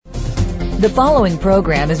The following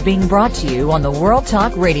program is being brought to you on the World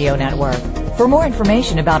Talk Radio Network. For more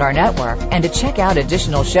information about our network and to check out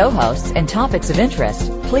additional show hosts and topics of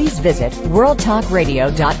interest, please visit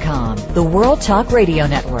worldtalkradio.com. The World Talk Radio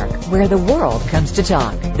Network, where the world comes to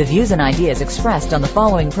talk. The views and ideas expressed on the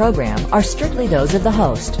following program are strictly those of the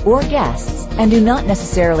host or guests and do not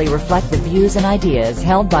necessarily reflect the views and ideas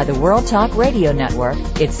held by the World Talk Radio Network,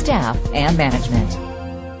 its staff, and management.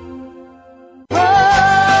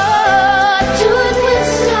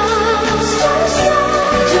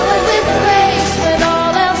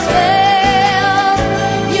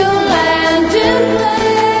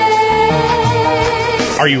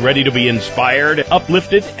 Are you ready to be inspired,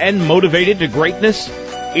 uplifted, and motivated to greatness?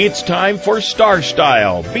 It's time for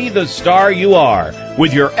Starstyle. Be the star you are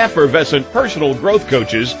with your effervescent personal growth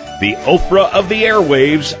coaches, the Oprah of the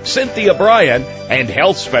airwaves, Cynthia Bryan, and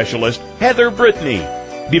health specialist Heather Brittany.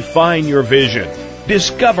 Define your vision,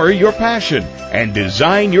 discover your passion, and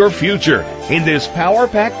design your future in this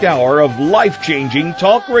power-packed hour of life-changing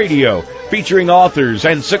talk radio featuring authors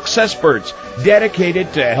and successperts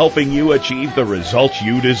dedicated to helping you achieve the results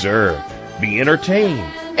you deserve. Be entertained,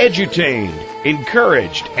 edutained,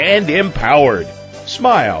 encouraged, and empowered.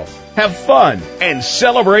 Smile, have fun, and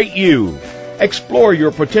celebrate you. Explore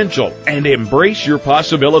your potential and embrace your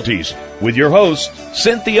possibilities with your hosts,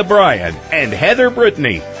 Cynthia Bryan and Heather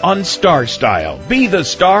Brittany on Starstyle. Be the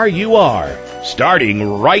star you are,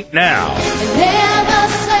 starting right now. Never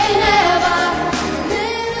say never,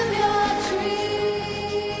 live your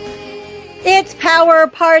dream. It's Power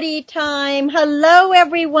Party time. Hello,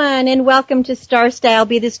 everyone, and welcome to Starstyle.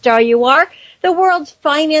 Be the star you are, the world's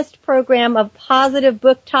finest program of positive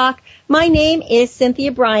book talk. My name is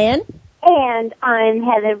Cynthia Bryan. And I'm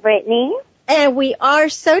Heather Brittany. And we are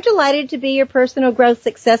so delighted to be your personal growth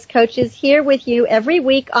success coaches here with you every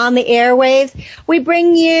week on the airwaves. We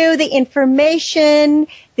bring you the information,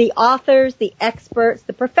 the authors, the experts,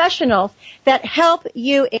 the professionals that help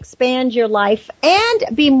you expand your life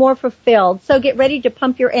and be more fulfilled. So get ready to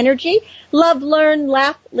pump your energy, love, learn,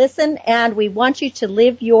 laugh, listen, and we want you to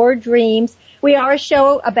live your dreams. We are a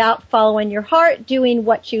show about following your heart, doing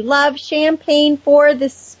what you love, champagne for the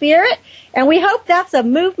spirit, and we hope that's a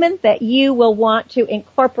movement that you will want to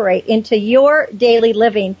incorporate into your daily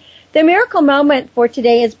living. The miracle moment for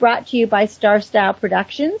today is brought to you by Starstyle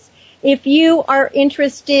Productions. If you are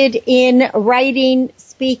interested in writing,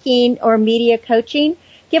 speaking, or media coaching,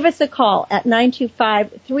 give us a call at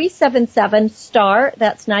 925-377-STAR.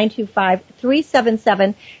 That's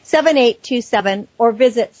 925-377-7827, or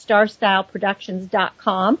visit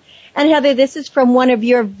starstyleproductions.com. And Heather, this is from one of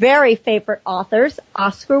your very favorite authors,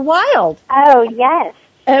 Oscar Wilde. Oh, yes.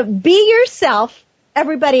 Be yourself.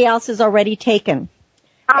 Everybody else is already taken.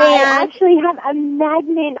 I actually have a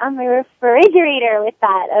magnet on my refrigerator with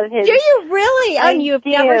that of his. Do you really? You've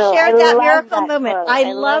never shared that miracle moment. Quote.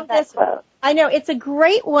 I love this quote. I know, it's a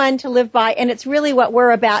great one to live by, and it's really what we're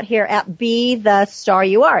about here at Be the Star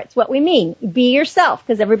You Are. It's what we mean. Be yourself,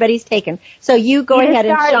 because everybody's taken. So you go ahead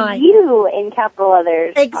and shine. You in capital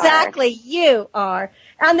letters. Exactly, you are.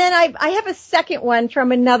 And then I have a second one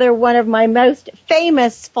from another one of my most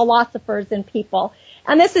famous philosophers and people,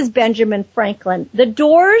 and this is Benjamin Franklin. The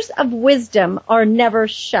doors of wisdom are never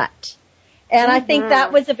shut. And I think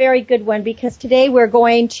that was a very good one, because today we're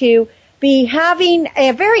going to be having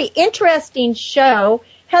a very interesting show.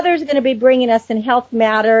 Heather's going to be bringing us in health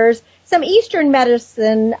matters, some Eastern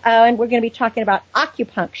medicine, and we're going to be talking about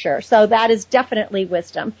acupuncture. So that is definitely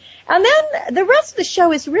wisdom. And then the rest of the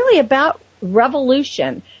show is really about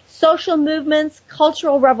revolution, social movements,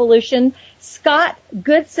 cultural revolution. Scott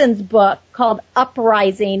Goodson's book called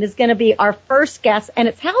UpRising is going to be our first guest, and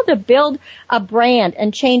it's how to build a brand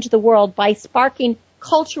and change the world by sparking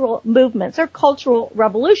cultural movements or cultural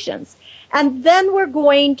revolutions. And then we're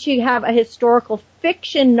going to have a historical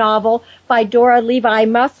fiction novel by Dora Kevy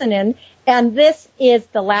Mossanen, and this is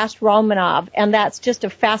The Last Romanov, and that's just a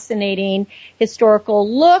fascinating historical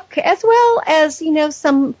look, as well as,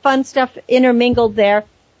 some fun stuff intermingled there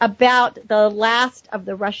about the last of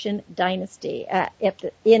the Russian dynasty at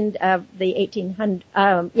the end of the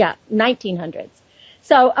 1900s.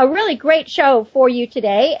 So a really great show for you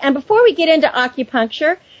today. And before we get into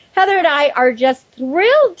acupuncture, Heather and I are just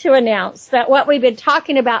thrilled to announce that what we've been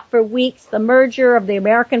talking about for weeks, the merger of the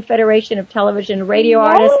American Federation of Television and Radio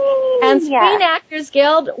Artists and Screen Actors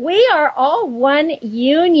Guild, we are all one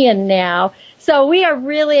union now. So we are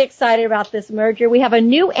really excited about this merger. We have a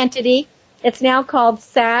new entity. It's now called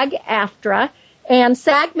SAG-AFTRA, and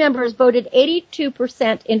SAG members voted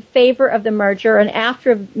 82% in favor of the merger, and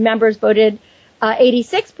AFTRA members voted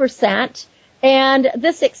 86%. And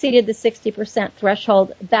this exceeded the 60%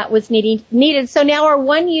 threshold that was needed. So now our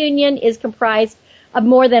one union is comprised of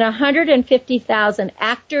more than 150,000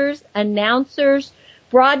 actors, announcers,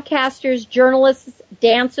 broadcasters, journalists,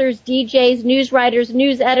 dancers, DJs, news writers,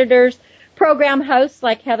 news editors, program hosts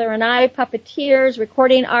like Heather and I, puppeteers,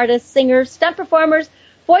 recording artists, singers, stunt performers,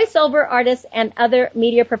 voiceover artists, and other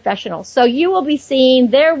media professionals. So you will be seeing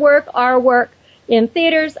their work, our work, in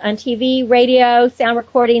theaters, on TV, radio, sound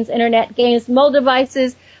recordings, internet, games, mobile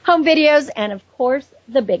devices, home videos, and of course,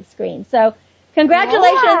 the big screen. So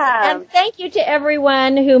congratulations, and thank you to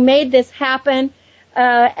everyone who made this happen.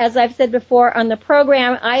 As I've said before on the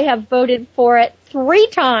program, I have voted for it 3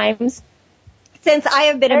 times since I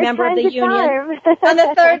have been a member of the union. And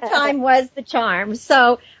the third time was the charm.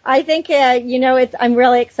 So I think, I'm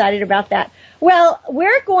really excited about that. Well,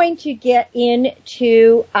 we're going to get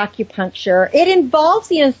into acupuncture. It involves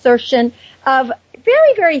the insertion of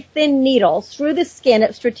very, very thin needles through the skin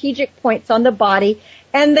at strategic points on the body.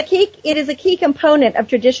 And it is a key component of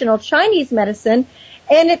traditional Chinese medicine,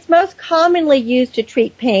 and it's most commonly used to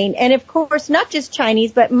treat pain. And of course, not just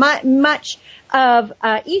Chinese, but much of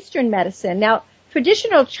Eastern medicine. Now,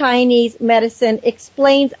 traditional Chinese medicine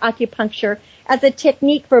explains acupuncture as a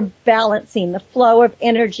technique for balancing the flow of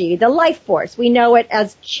energy, the life force. We know it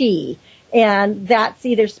as qi, and that's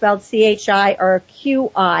either spelled C-H-I or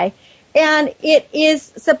Q-I. And it is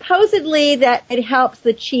supposedly that it helps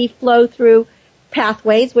the qi flow through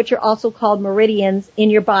pathways, which are also called meridians in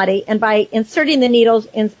your body, and by inserting the needles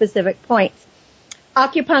in specific points.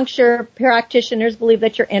 Acupuncture practitioners believe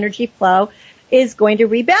that your energy flow is going to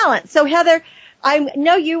rebalance. So Heather, I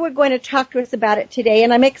know you were going to talk to us about it today,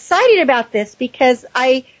 and I'm excited about this because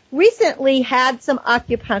I recently had some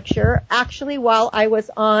acupuncture actually while I was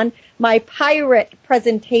on my pirate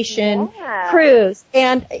presentation cruise.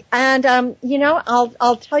 And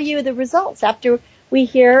I'll tell you the results after we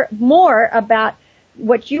hear more about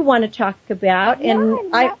what you want to talk about. And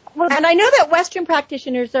I know that Western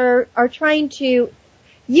practitioners are trying to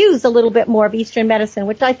use a little bit more of Eastern medicine,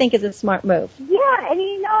 which I think is a smart move. Yeah,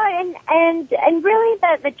 and really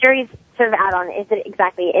the jury's sort of out on it is that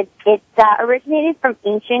exactly it originated from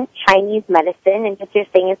ancient Chinese medicine, and just you're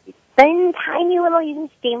saying it's these thin, tiny little using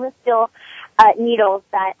stainless steel needles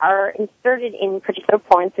that are inserted in particular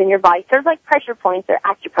points in your body, sort of like pressure points or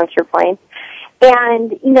acupuncture points. And,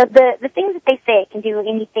 the things that they say, it can do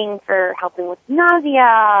anything for helping with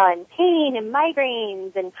nausea and pain and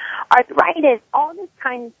migraines and arthritis, all this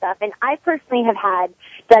kind of stuff. And I personally have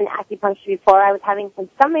done acupuncture before. I was having some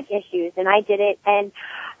stomach issues, and I did it. And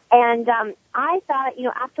I thought,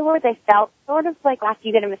 afterwards I felt sort of like after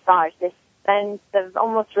you get a massage, this sense of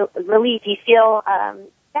almost relief. You feel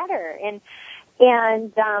better. And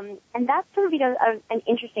that's sort of, an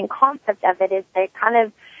interesting concept of it is that kind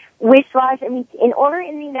of wish-wash. I mean, in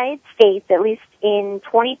the United States, at least in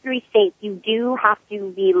 23 states, you do have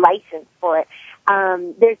to be licensed for it.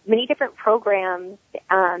 There's many different programs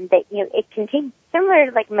that it can take similar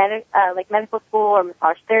to like medical school or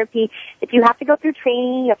massage therapy. If you have to go through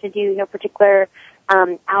training, you have to do particular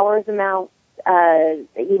hours amounts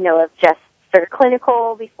of just sort of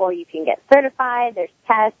clinical before you can get certified. There's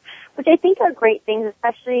tests, which I think are great things,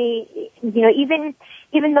 especially even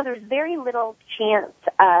though there's very little chance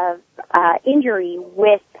of injury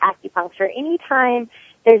with acupuncture. Anytime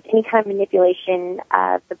there's any kind of manipulation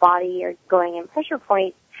of the body or going in pressure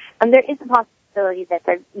points, there is a possibility that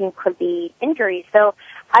there could be injury. So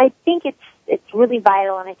I think it's really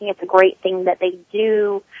vital, and I think it's a great thing that they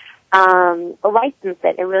do license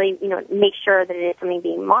it and really make sure that it is something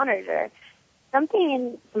being monitored. Something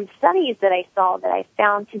in some studies that I saw that I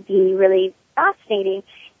found to be really fascinating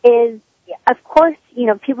is, of course,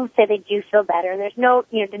 people say they do feel better, and there's no,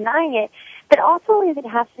 denying it, but also it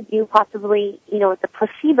has to do possibly, with the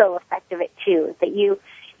placebo effect of it too, that you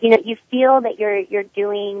feel that you're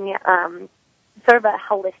doing, sort of a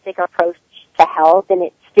holistic approach to health, and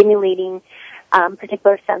it's stimulating,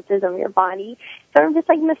 particular senses of your body, sort of just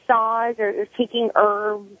like massage or taking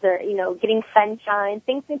herbs or, getting sunshine,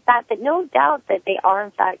 things like that no doubt that they are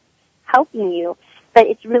in fact helping you, but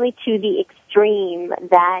it's really to the extreme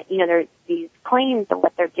that, there's these claims of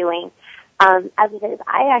what they're doing. As it is,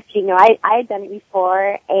 I actually, I had done it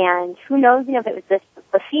before, and who knows, if it was just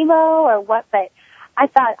placebo or what, but I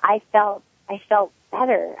thought I felt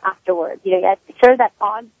better afterwards. Sort of that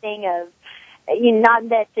odd thing of, not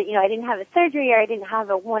that, I didn't have a surgery or I didn't have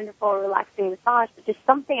a wonderful, relaxing massage, but just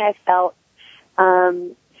something I felt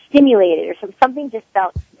stimulated or something just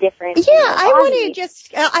felt different. Yeah, I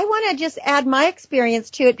want to just add my experience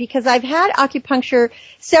to it because I've had acupuncture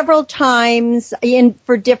several times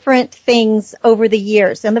for different things over the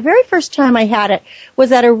years. And the very first time I had it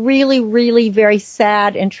was at a really, really very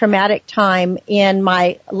sad and traumatic time in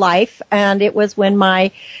my life. And it was when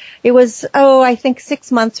I think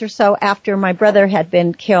 6 months or so after my brother had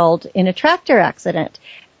been killed in a tractor accident.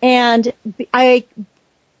 And I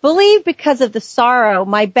believe because of the sorrow,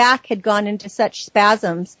 my back had gone into such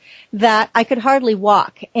spasms that I could hardly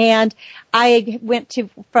walk. And I went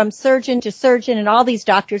from surgeon to surgeon and all these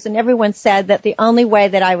doctors, and everyone said that the only way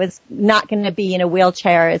that I was not going to be in a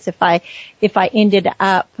wheelchair is if I ended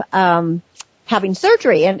up having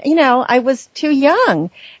surgery. And, I was too young.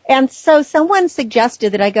 And so someone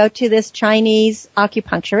suggested that I go to this Chinese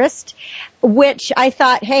acupuncturist, which I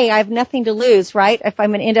thought, hey, I have nothing to lose, right? If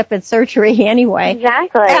I'm going to end up in surgery anyway.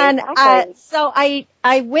 Exactly. And so I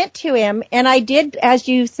went to him, and I did, as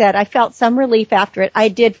you said, I felt some relief after it. I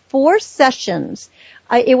did 4 sessions.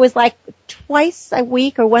 It was like twice a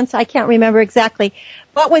week or once, I can't remember exactly.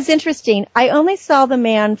 What was interesting, I only saw the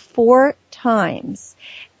man 4 times.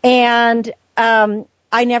 And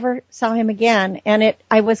I never saw him again, and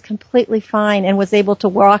I was completely fine and was able to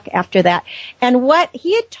walk after that. And what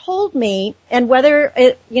he had told me, and whether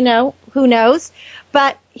it, who knows,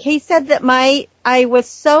 but he said that I was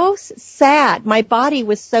so sad, my body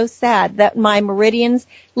was so sad that my meridians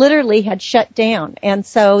literally had shut down, and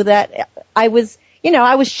so that I was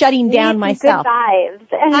shutting down myself. Good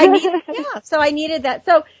vibes. So I needed that.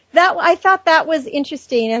 So I thought that was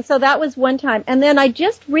interesting, and so that was one time. And then I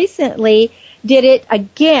just recently did it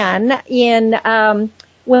again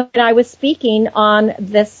when I was speaking on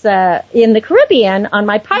this in the Caribbean on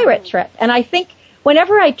my pirate trip. And I think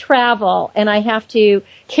whenever I travel and I have to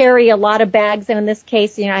carry a lot of bags, and in this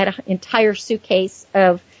case, I had an entire suitcase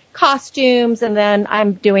of costumes, and then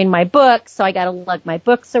I'm doing my books, so I got to lug my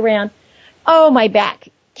books around. Oh, my back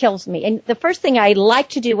kills me. And the first thing I like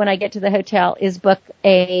to do when I get to the hotel is book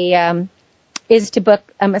a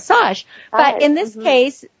massage. But in this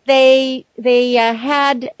case, they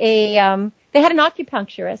had an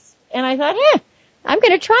acupuncturist, and I thought, I'm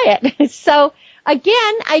going to try it. So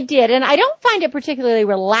again, I did, and I don't find it particularly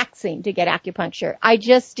relaxing to get acupuncture. I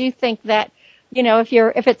just do think that,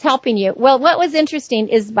 if it's helping you. Well, what was interesting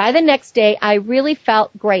is by the next day, I really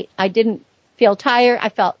felt great. I didn't feel tired. I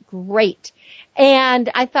felt great. And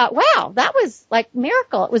I thought, wow, that was like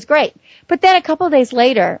miracle. It was great. But then a couple of days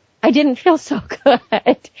later, I didn't feel so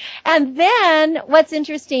good. And then what's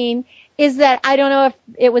interesting is that I don't know if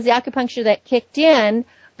it was the acupuncture that kicked in,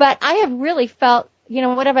 but I have really felt,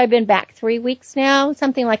 what have I been back 3 weeks now?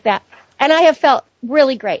 Something like that. And I have felt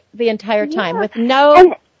really great the entire time with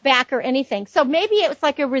no back or anything. So maybe it was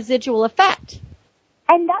like a residual effect.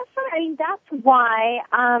 And that's why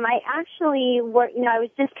I actually I was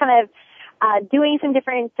just kind of doing some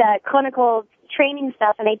different clinical training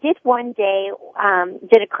stuff, and I did one day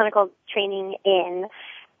did a clinical training in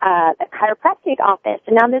a chiropractic office.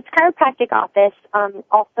 And now this chiropractic office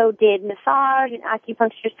also did massage and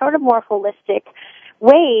acupuncture, sort of more holistic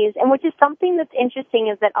ways. And which is something that's interesting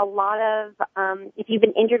is that a lot of if you've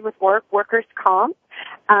been injured with workers' comp,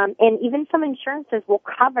 and even some insurances will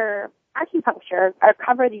cover acupuncture or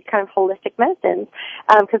cover these kind of holistic medicines,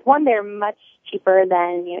 because one, they're much cheaper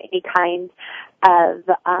than any kind of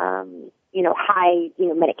high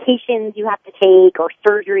medications you have to take or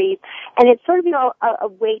surgeries, and it's sort of a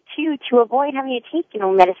way to avoid having to take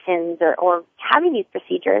medicines or having these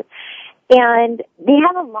procedures. And they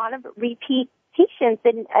have a lot of repeat patients,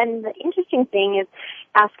 and the interesting thing is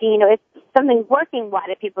asking if something's working, why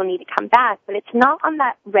do people need to come back? But it's not on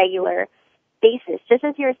that regular basis. Just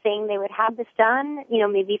as you're saying, they would have this done,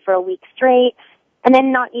 maybe for a week straight, and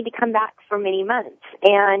then not need to come back for many months.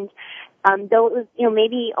 And though it was,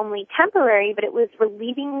 maybe only temporary, but it was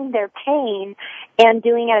relieving their pain and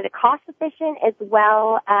doing it at a cost efficient, as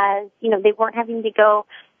well as, they weren't having to go,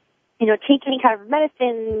 take any kind of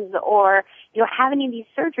medicines or, have any of these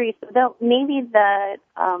surgeries. So though maybe the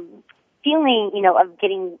feeling, of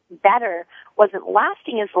getting better wasn't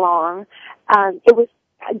lasting as long, it was,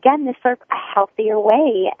 again, this sort of a healthier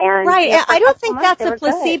way. And right. I don't think that's a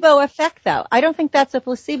placebo effect, though. I don't think that's a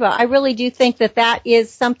placebo. I really do think that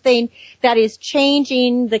is something that is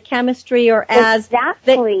changing the chemistry or as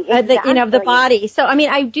the body. So,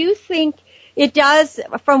 I do think it does,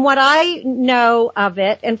 from what I know of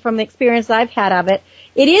it and from the experience I've had of it,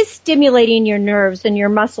 it is stimulating your nerves and your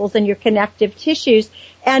muscles and your connective tissues.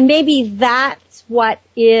 And maybe that's what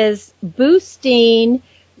is boosting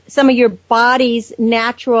some of your body's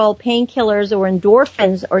natural painkillers or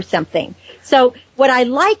endorphins or something. So what I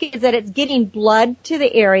like is that it's getting blood to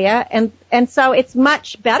the area, and so it's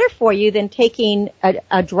much better for you than taking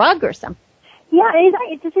a drug or something. Yeah,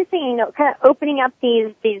 it's interesting, kind of opening up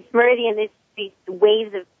these meridians, these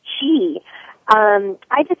waves of chi.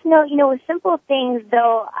 I just know, with simple things,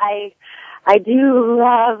 though, I do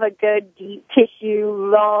love a good deep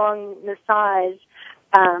tissue, long massage,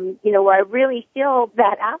 where I really feel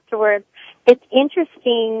that afterwards. It's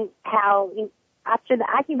interesting how after the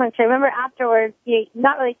acupuncture, I remember afterwards,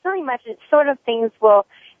 not really feeling much. It's sort of things will,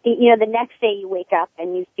 the next day you wake up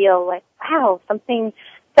and you feel like, wow, something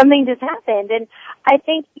just happened. And I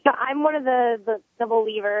think, I'm one of the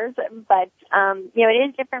believers, but, it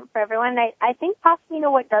is different for everyone. I think possibly,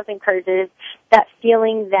 what does encourage it is that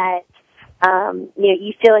feeling that,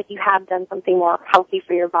 you feel like you have done something more healthy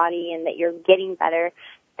for your body and that you're getting better.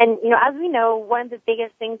 And, as we know, one of the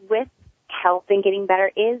biggest things with health and getting better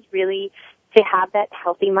is really to have that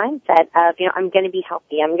healthy mindset of, I'm going to be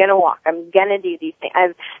healthy. I'm going to walk. I'm going to do these things.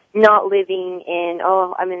 I'm not living in,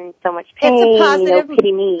 I'm in so much pain. It's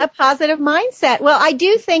pity me. A positive mindset. Well, I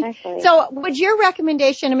do think, Exactly. So would your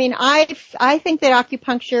recommendation, I think that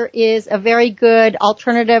acupuncture is a very good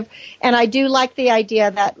alternative, and I do like the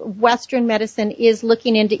idea that Western medicine is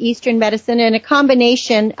looking into Eastern medicine, and a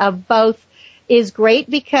combination of both is great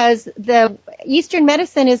because the Eastern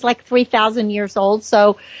medicine is like 3,000 years old,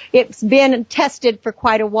 so it's been tested for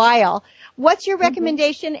quite a while. What's your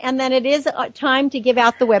recommendation? And then it is time to give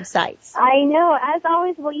out the websites. I know. As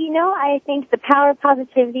always, well, I think the power of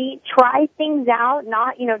positivity, try things out,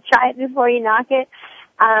 not, try it before you knock it.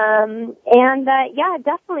 Yeah,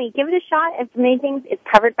 definitely give it a shot. And for many things, it's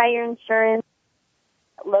covered by your insurance,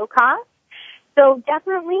 low cost. So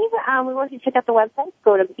definitely, we want you to check out the website.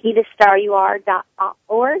 Go to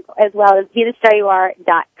BeTheStarYouAre.org as well as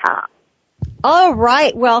BeTheStarYouAre.com. All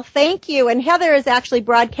right. Well, thank you. And Heather is actually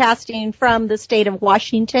broadcasting from the state of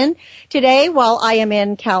Washington today while I am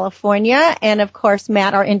in California. And, of course,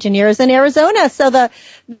 Matt, our engineer, is in Arizona. So the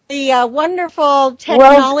wonderful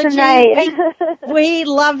technology, we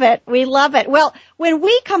love it. We love it. Well, when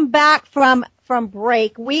we come back from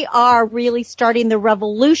break, we are really starting the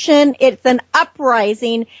revolution. It's an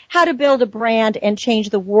uprising, how to build a brand and change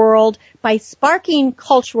the world by sparking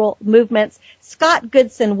cultural movements. Scott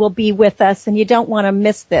Goodson will be with us, and you don't want to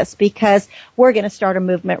miss this because we're going to start a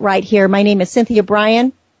movement right here. My name is Cynthia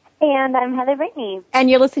Bryan. And I'm Heather Brittany. And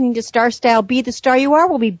you're listening to Starstyle. Be the Star You Are.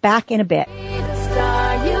 We'll be back in a bit. Be the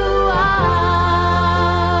star you are.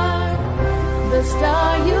 The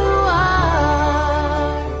star you are.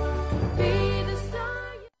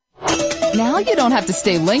 Now you don't have to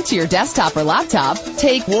stay linked to your desktop or laptop.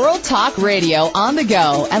 Take World Talk Radio on the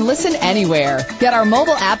go and listen anywhere. Get our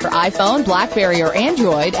mobile app for iPhone, BlackBerry, or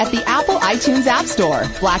Android at the Apple iTunes App Store,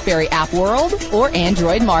 BlackBerry App World, or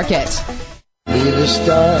Android Market. Be the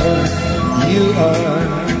star you are.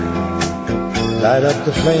 Light up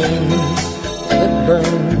the flame that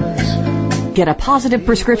burns. Get a positive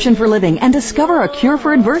prescription for living and discover a cure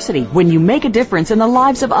for adversity when you make a difference in the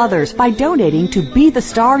lives of others by donating to Be the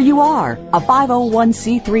Star You Are, a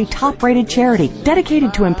 501c3 top-rated charity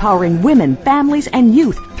dedicated to empowering women, families, and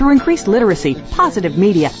youth through increased literacy, positive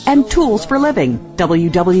media, and tools for living.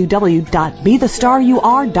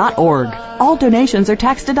 www.BeTheStarYouAre.org. All donations are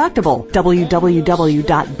tax deductible.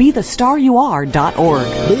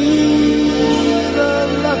 www.BeTheStarYouAre.org. Be the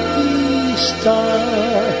lucky star you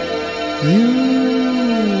are.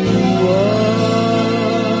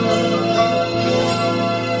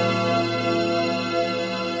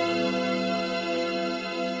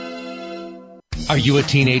 Are you a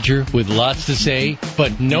teenager with lots to say,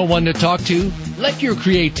 but no one to talk to? Let your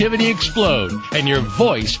creativity explode and your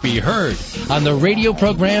voice be heard on the radio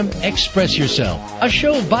program Express Yourself, a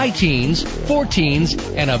show by teens, for teens,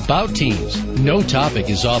 and about teens. No topic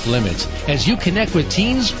is off limits as you connect with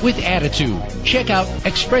teens with attitude. Check out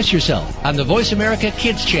Express Yourself on the Voice America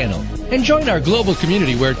Kids channel and join our global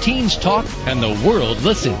community where teens talk and the world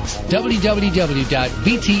listens.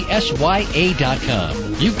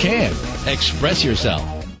 www.btsya.com. You can express yourself.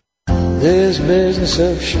 This business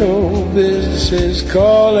of show business is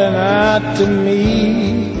calling out to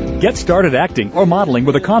me. Get started acting or modeling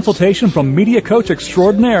with a consultation from media coach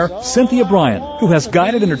extraordinaire Cynthia Bryan, who has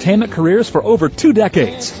guided entertainment careers for over 2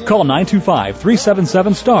 decades. Call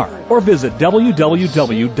 925-377-STAR or visit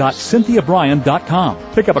www.cynthiabryan.com.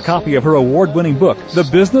 Pick up a copy of her award-winning book, The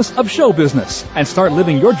Business of Show Business, and start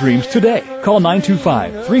living your dreams today. Call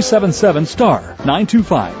 925-377-STAR.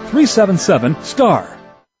 925-377-STAR.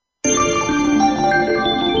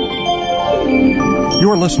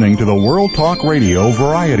 You're listening to the World Talk Radio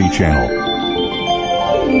Variety Channel.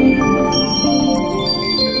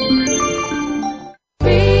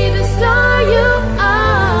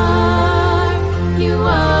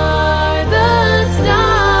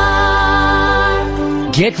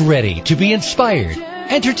 Get ready to be inspired,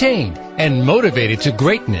 entertained, and motivated to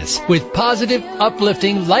greatness with positive,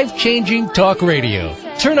 uplifting, life-changing talk radio.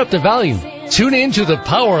 Turn up the volume. Tune in to the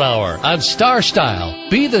Power Hour on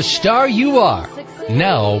Starstyle. Be the star you are.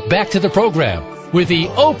 Now, back to the program with the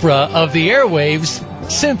Oprah of the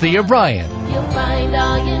airwaves, Cynthia Bryan. You'll find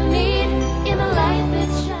all you need in a light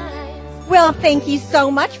that shines. Well, thank you so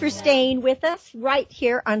much for staying with us right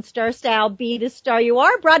here on Starstyle. Be the star you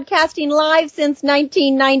are, broadcasting live since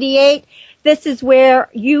 1998. This is where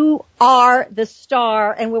you are the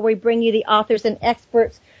star and where we bring you the authors and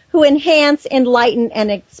experts who enhance, enlighten, and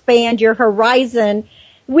expand your horizon.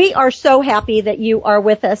 We are so happy that you are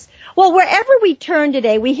with us. Well, wherever we turn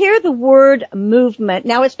today, we hear the word movement.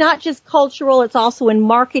 Now, it's not just cultural, it's also in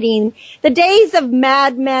marketing. The days of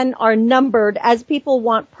madmen are numbered as people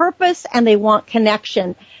want purpose and they want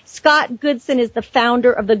connection. Scott Goodson is the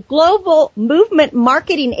founder of the global movement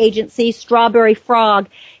marketing agency, Strawberry Frog.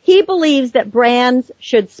 He believes that brands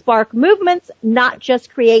should spark movements, not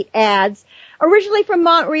just create ads. Originally from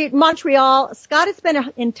Montreal, Scott has spent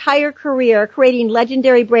an entire career creating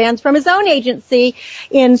legendary brands from his own agency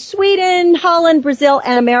in Sweden, Holland, Brazil,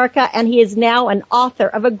 and America, and he is now an author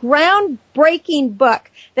of a groundbreaking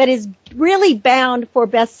book that is really bound for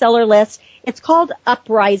bestseller lists. It's called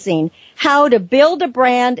UpRising, How to Build a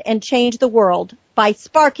Brand and Change the World by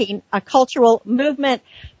Sparking a Cultural Movement.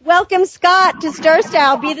 Welcome, Scott, to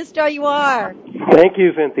Starstyle. Be the star you are. Thank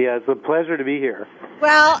you, Cynthia. It's a pleasure to be here.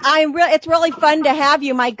 Well, it's really fun to have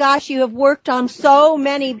you. My gosh, you have worked on so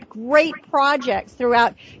many great projects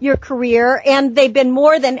throughout your career, and they've been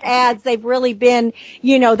more than ads. They've really been,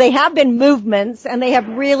 they have been movements, and they have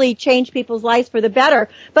really changed people's lives for the better.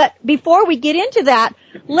 But before we get into that,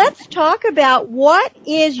 let's talk about what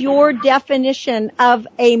is your definition of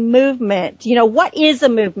a movement. What is a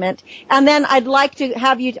movement? And then I'd like to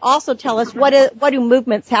have you also tell us what do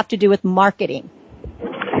movements have to do with marketing?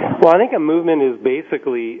 Well, I think a movement is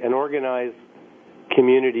basically an organized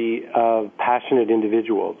community of passionate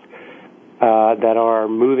individuals that are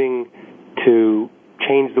moving to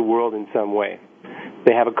change the world in some way.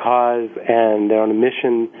 They have a cause and they're on a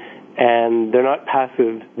mission, and they're not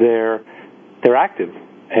passive, they're active,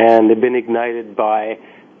 and they've been ignited by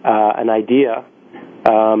an idea,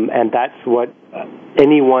 and that's what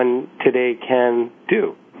anyone today can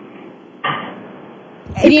do.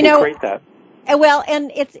 You can create that. Well,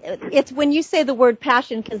 and it's when you say the word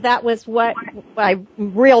passion, because that was what my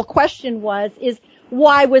real question was, is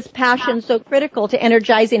why was passion so critical to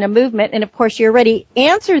energizing a movement? And of course, you already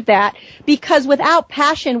answered that, because without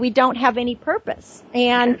passion, we don't have any purpose.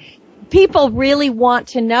 And people really want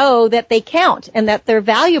to know that they count and that they're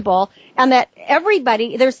valuable and that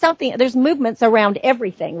everybody, there's movements around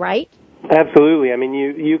everything, right? Absolutely. I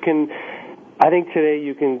mean, I think today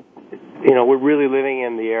you can, we're really living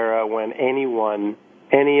in the era when any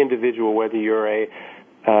individual, whether you're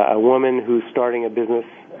a woman who's starting a business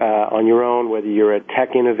on your own, whether you're a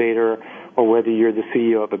tech innovator, or whether you're the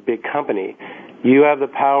CEO of a big company, you have the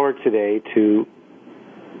power today to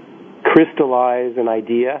crystallize an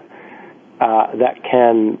idea that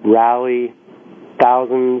can rally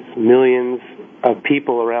thousands, millions of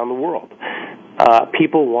people around the world.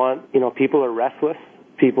 People are restless.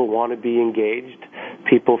 People want to be engaged.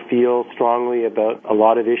 People feel strongly about a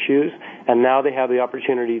lot of issues, and now they have the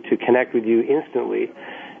opportunity to connect with you instantly,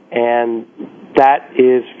 and that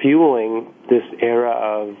is fueling this era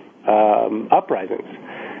of uprisings.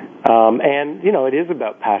 And, it is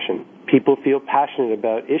about passion. People feel passionate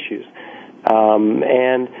about issues.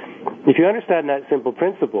 And if you understand that simple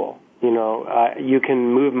principle, you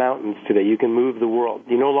can move mountains today. You can move the world.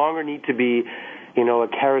 You no longer need to be a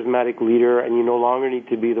charismatic leader, and you no longer need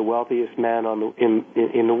to be the wealthiest man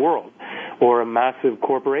in the world or a massive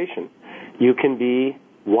corporation. You can be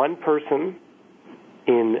one person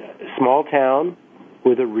in a small town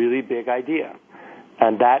with a really big idea,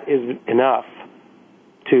 and that is enough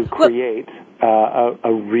to create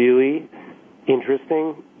a really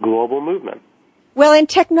interesting global movement. Well, and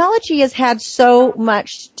technology has had so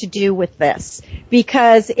much to do with this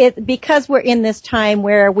because we're in this time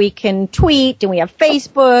where we can tweet and we have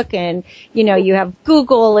Facebook and, you have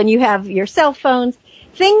Google and you have your cell phones.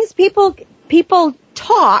 People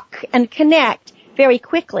talk and connect very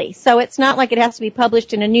quickly. So it's not like it has to be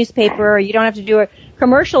published in a newspaper or you don't have to do a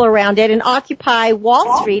commercial around it. And Occupy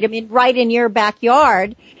Wall Street, right in your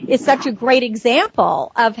backyard, is such a great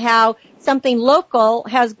example of how something local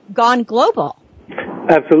has gone global.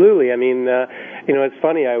 Absolutely. It's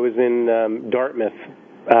funny. I was in Dartmouth,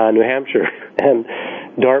 New Hampshire, and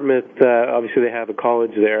Dartmouth, obviously they have a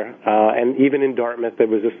college there, and even in Dartmouth there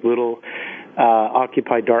was this little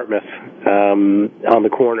Occupy Dartmouth on the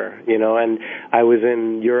corner, and I was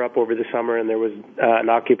in Europe over the summer, and there was an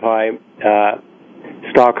Occupy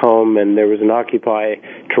Stockholm, and there was an Occupy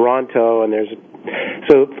Toronto, and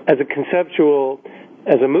so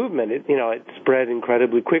as a movement, it spread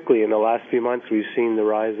incredibly quickly. In the last few months, we've seen the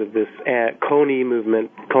rise of this Kony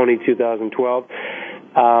movement, Kony 2012,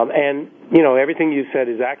 and everything you said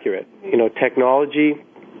is accurate. Technology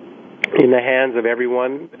in the hands of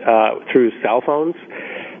everyone through cell phones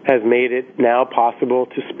has made it now possible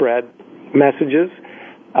to spread messages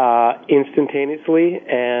instantaneously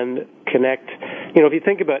and connect. If you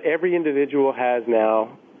think about, every individual has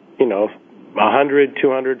now 100,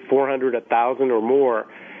 200, 400, 1,000 or more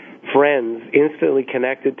friends instantly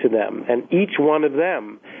connected to them, and each one of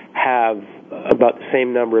them have about the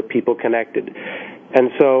same number of people connected.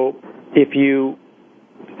 And so if you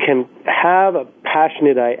can have a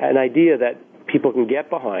passionate an idea that people can get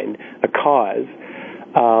behind, a cause,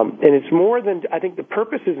 and it's more than, I think the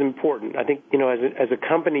purpose is important. I think, as a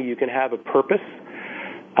company, you can have a purpose,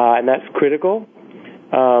 and that's critical.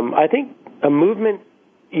 I think a movement,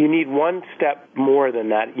 you need one step more than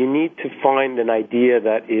that. You need to find an idea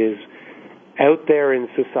that is out there in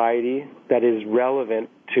society, that is relevant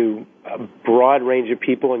to a broad range of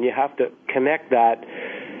people, and you have to connect that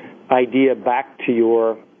idea back to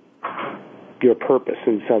your purpose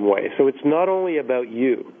in some way. So it's not only about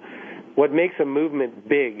you. What makes a movement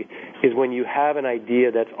big is when you have an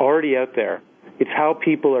idea that's already out there. It's how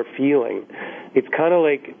people are feeling. It's kind of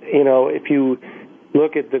like, if you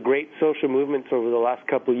look at the great social movements over the last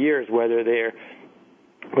couple of years, whether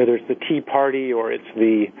it's the Tea Party, or it's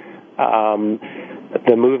the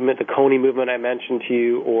movement, the Kony movement I mentioned to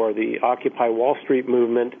you, or the Occupy Wall Street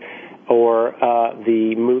movement, or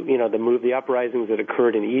the uprisings that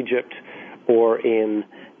occurred in Egypt, or in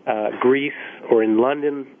Greece, or in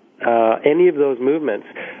London, any of those movements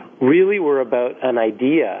really were about an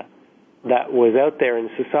idea that was out there in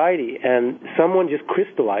society, and someone just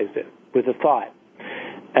crystallized it with a thought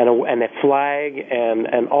and a flag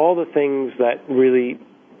and all the things that really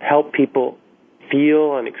help people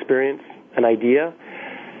feel and experience an idea.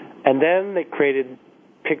 And then they created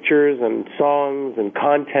pictures and songs and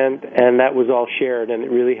content, and that was all shared, and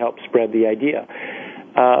it really helped spread the idea.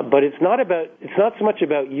 But it's not so much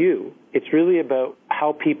about you. It's really about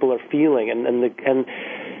how people are feeling, and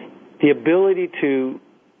the ability to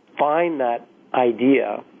find that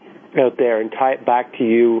idea out there and tie it back to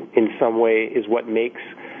you in some way is what makes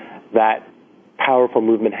that powerful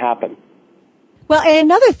movement happen. Well, and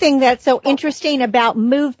another thing that's so interesting about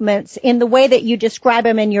movements in the way that you describe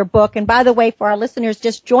them in your book, and by the way, for our listeners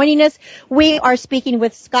just joining us, we are speaking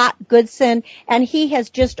with Scott Goodson, and he has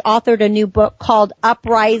just authored a new book called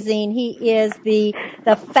UpRising. He is the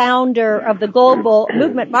founder of the global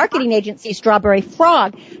movement marketing agency, Strawberry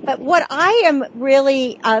Frog. But what I am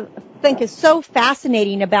really think is so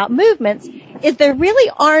fascinating about movements is there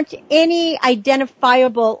really aren't any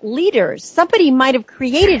identifiable leaders. Somebody might have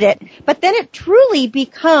created it, but then it truly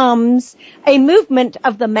becomes a movement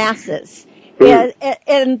of the masses.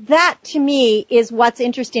 And that, to me, is what's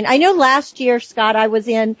interesting. I know last year, Scott, I was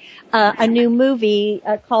in a new movie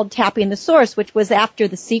called Tapping the Source, which was after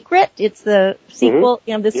The Secret. It's the sequel,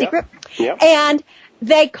 The Secret. Yep. And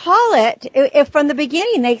they call it, from the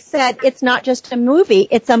beginning, they said it's not just a movie,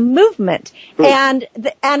 it's a movement. And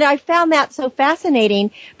I found that so fascinating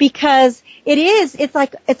because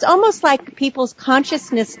it's almost like people's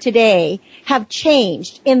consciousness today have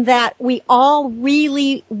changed in that we all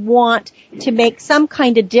really want to make some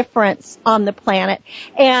kind of difference on the planet.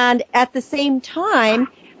 And at the same time,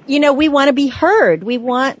 we want to be heard. We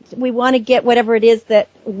want to get whatever it is that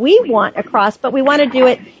we want across, but we want to do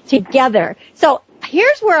it together. So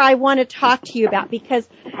here's where I want to talk to you about, because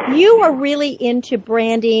you are really into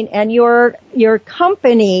branding, and your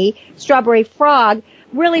company, Strawberry Frog,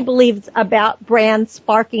 really believes about brand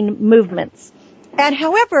sparking movements. And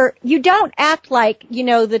however, you don't act like, the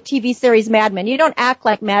TV series Mad Men. You don't act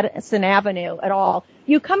like Madison Avenue at all.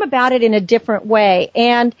 You come about it in a different way.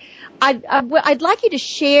 And I'd like you to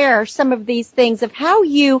share some of these things of how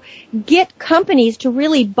you get companies to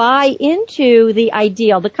really buy into the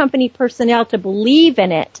ideal, the company personnel to believe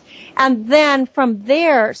in it, and then from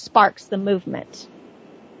there sparks the movement.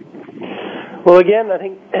 Well, again, I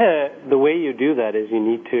think the way you do that is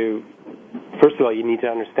first of all, you need to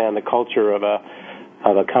understand the culture of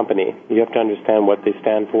a company. You have to understand what they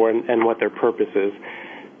stand for and what their purpose is.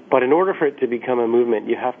 But in order for it to become a movement,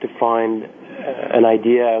 you have to find an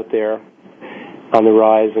idea out there on the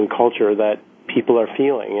rise in culture that people are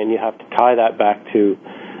feeling, and you have to tie that back to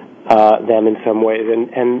them in some ways.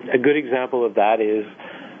 And a good example of that is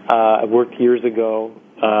I worked years ago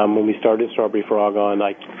when we started Strawberry Frog on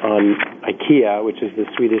IKEA, which is the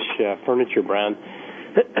Swedish furniture brand,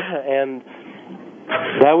 and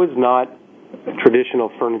that was not a traditional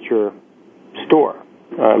furniture store.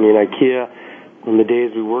 I mean, IKEA, in the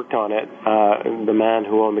days we worked on it, the man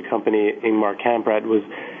who owned the company, Ingmar Kamprad,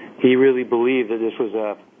 he really believed that this was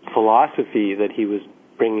a philosophy that he was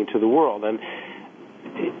bringing to the world, and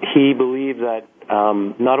he believed that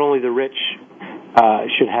not only the rich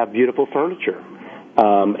should have beautiful furniture.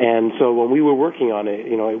 And so when we were working on it,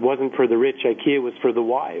 it wasn't for the rich. IKEA was for the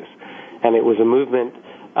wise. And it was a movement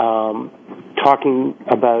talking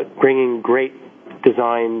about bringing great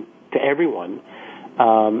design to everyone.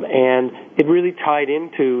 And it really tied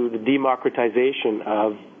into the democratization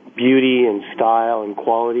of beauty and style and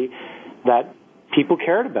quality that people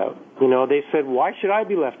cared about. They said, why should I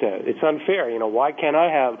be left out? It's unfair. Why can't I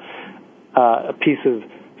have a piece of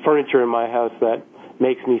furniture in my house that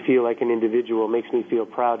makes me feel like an individual, makes me feel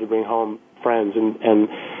proud to bring home friends. And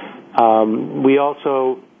we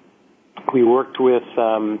worked with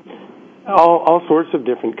all sorts of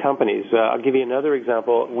different companies. I'll give you another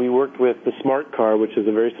example. We worked with the Smart car, which is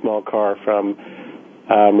a very small car from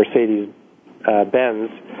Mercedes-Benz.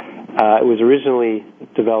 It was originally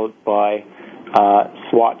developed by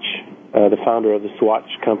Swatch, the founder of the Swatch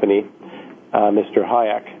company, Mr.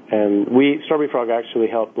 Hayek. And Strawberry Frog actually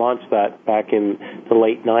helped launch that back in the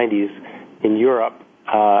late 90s in Europe,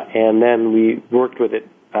 and then we worked with it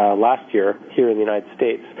last year here in the United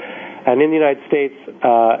States. And in the United States,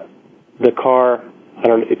 the car, I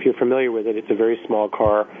don't know if you're familiar with it, it's a very small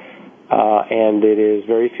car, and it is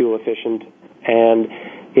very fuel efficient, and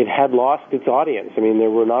it had lost its audience. I mean, there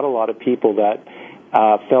were not a lot of people that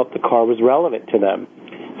felt the car was relevant to them.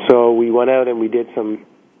 So we went out and we did some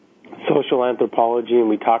social anthropology, and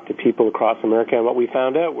we talked to people across America, and what we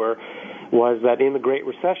found out was that in the Great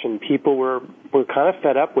Recession, people were kind of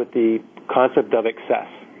fed up with the concept of excess.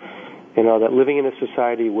 That living in a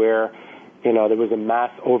society where, there was a mass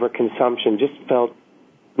overconsumption just felt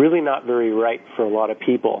really not very right for a lot of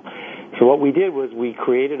people. So what we did was we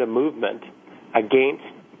created a movement against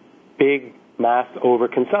big mass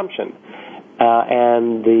overconsumption.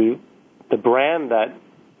 And the brand that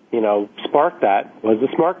sparked that was the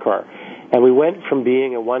Smart car. And we went from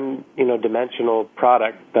being a one-dimensional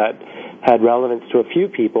product that had relevance to a few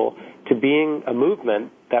people to being a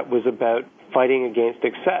movement that was about fighting against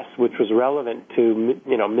excess, which was relevant to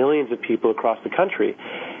millions of people across the country.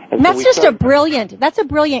 And that's a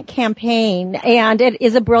brilliant campaign, and it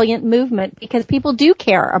is a brilliant movement because people do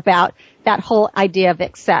care about that whole idea of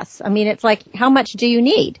excess. I mean, it's like, how much do you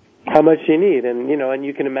need? How much do you need? And and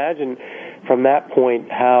you can imagine from that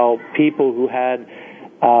point how people who had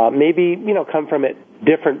maybe come from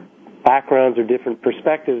different backgrounds or different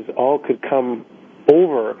perspectives all could come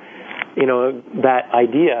over that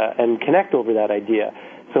idea and connect over that idea.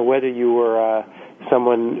 So whether you were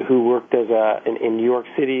someone who worked in New York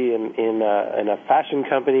City in a fashion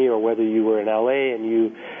company, or whether you were in LA and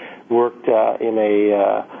you worked in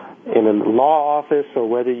a law office, or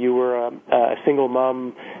whether you were a single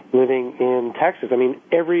mom living in Texas, I mean,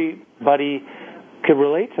 everybody could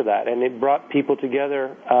relate to that, and it brought people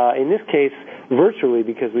together. In this case, virtually,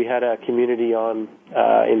 because we had a community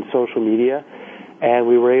in social media. And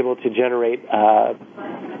we were able to generate a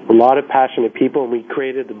lot of passionate people, and we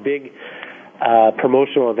created a big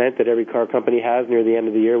promotional event that every car company has near the end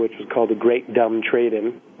of the year, which was called the Great Dumb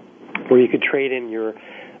Trade-In, where you could trade in your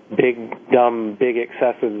big, dumb, big,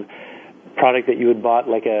 excessive product that you had bought,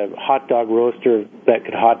 like a hot dog roaster that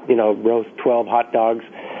could roast 12 hot dogs.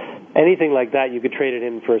 Anything like that, you could trade it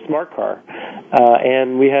in for a Smart car.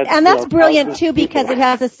 And that's brilliant, too, because it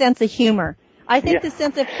has a sense of humor. I think the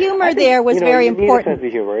sense of humor there was very important. Need a sense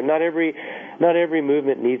of humor. Not every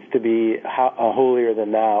movement needs to be holier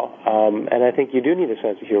than thou, and I think you do need a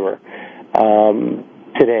sense of humor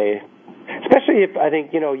today, especially if I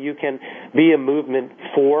think you can be a movement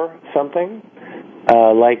for something.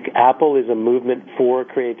 Like Apple is a movement for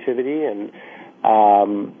creativity, and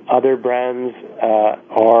other brands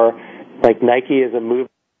are like Nike is a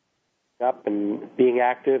movement up and being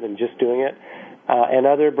active and just doing it, and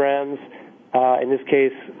other brands. In this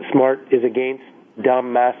case, Smart is against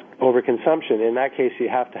dumb mass overconsumption. In that case, you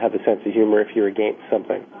have to have a sense of humor if you're against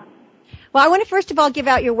something. Well, I want to first of all give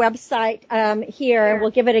out your website here, and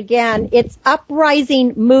we'll give it again. It's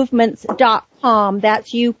uprisingmovements.com.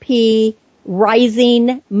 That's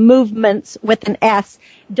UpRising Movements with an S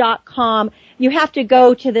isUprising.com. You have to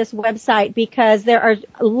go to this website because there are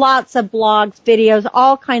lots of blogs, videos,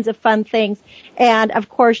 all kinds of fun things. And, of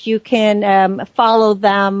course, you can follow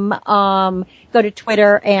them, go to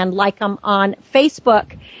Twitter and like them on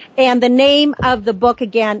Facebook. And the name of the book,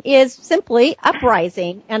 again, is simply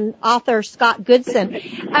UpRising, and author Scott Goodson.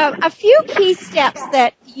 A few key steps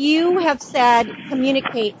that you have said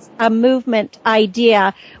communicates a movement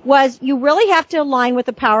idea was you really have to align with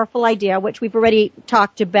a powerful idea, which we've already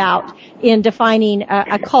talked about in defining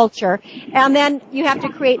a culture. And then you have to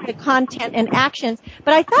create the content and actions.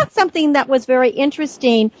 But I thought something that was very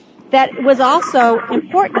interesting that was also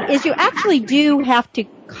important is you actually do have to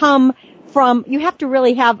you have to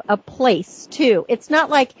really have a place too. It's not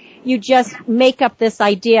like you just make up this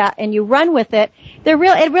idea and you run with it. It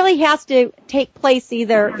really has to take place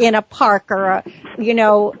either in a park or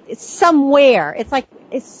somewhere.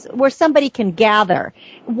 It's where somebody can gather.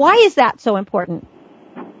 Why is that so important?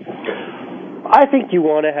 I think you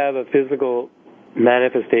want to have a physical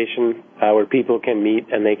manifestation where people can meet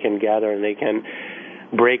and they can gather and they can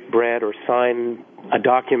break bread or sign a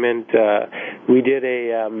document. We did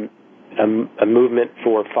a movement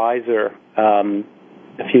for Pfizer a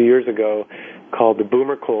few years ago called the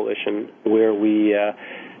Boomer Coalition, where we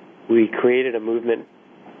created a movement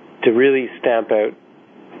to really stamp out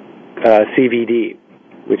CVD,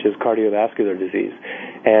 which is cardiovascular disease.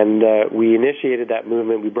 And we initiated that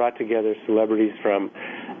movement. We brought together celebrities from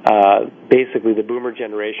basically the Boomer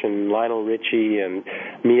generation, Lionel Richie and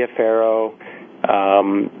Mia Farrow,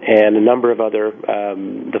 and a number of other,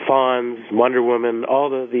 the Fonz, Wonder Woman,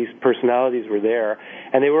 all of these personalities were there.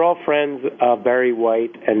 And they were all friends of Barry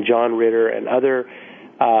White and John Ritter and other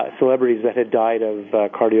celebrities that had died of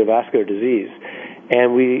cardiovascular disease.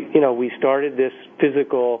 And we started this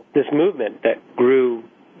movement that grew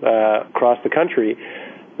across the country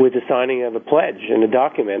with the signing of a pledge and a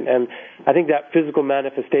document. And I think that physical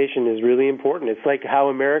manifestation is really important. It's like how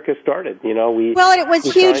America started. It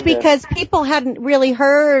was huge because people hadn't really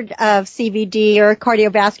heard of CVD or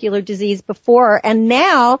cardiovascular disease before, and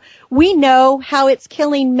now we know how it's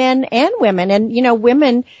killing men and women. And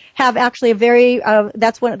women have actually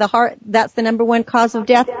that's the number one cause of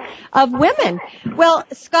death of women. Well,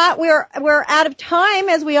 Scott, we're out of time,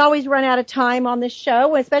 as we always run out of time on this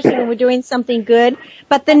show, especially when we're doing something good.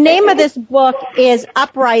 But the name of this book is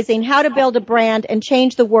UpRising: How to Build a Brand and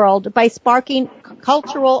Change the World by Sparking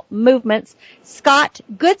Cultural Movements. Scott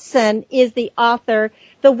Goodson is the author.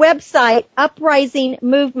 The website,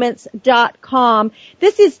 uprisingmovements.com.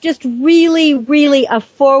 This is just really, really a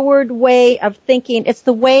forward way of thinking. It's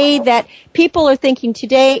the way that people are thinking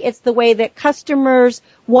today. It's the way that customers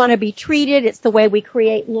want to be treated. It's the way we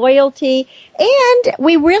create loyalty. And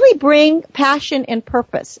we really bring passion and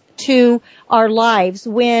purpose to our lives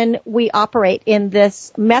when we operate in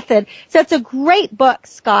this method. So it's a great book,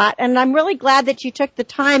 Scott, and I'm really glad that you took the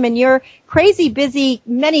time in your crazy, busy,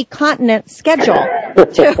 many continent schedule.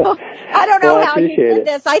 I don't know how you did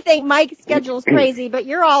this. I think my schedule is crazy, but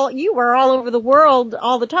you were all over the world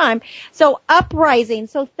all the time. So UpRising.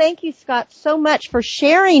 So thank you, Scott, so much for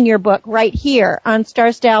sharing your book right here on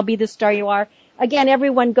Starstyle, Be the Star You Are. Again,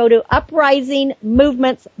 everyone go to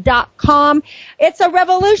uprisingmovements.com. It's a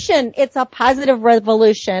revolution. It's a positive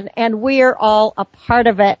revolution, and we're all a part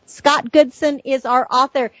of it. Scott Goodson is our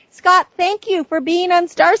author. Scott, thank you for being on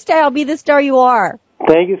Starstyle, Be the Star You Are.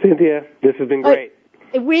 Thank you, Cynthia. This has been great.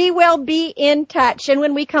 We will be in touch. And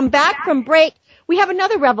when we come back from break, we have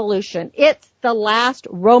another revolution. It's the Last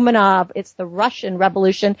Romanov. It's the Russian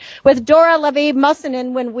Revolution with Dora Kevy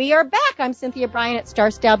Mossanen. When we are back, I'm Cynthia Bryan at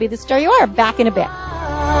Starstyle, Be the Star You Are. Back in a bit.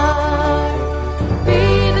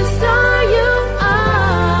 Be the star you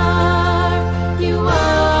are. You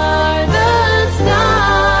are the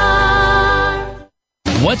star.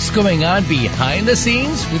 What's going on behind the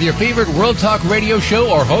scenes with your favorite World Talk Radio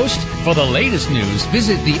show or host? For the latest news,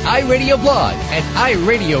 visit the iRadio blog at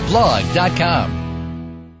iradioblog.com.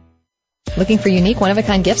 Looking for unique,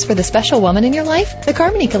 one-of-a-kind gifts for the special woman in your life? The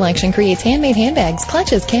Carmony Collection creates handmade handbags,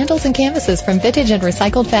 clutches, candles, and canvases from vintage and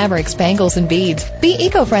recycled fabrics, bangles, and beads. Be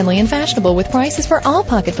eco-friendly and fashionable with prices for all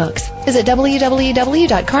pocketbooks. Visit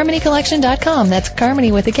www.carmonycollection.com. That's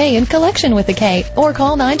Carmony with a K and Collection with a K. Or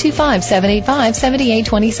call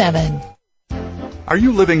 925-785-7827. Are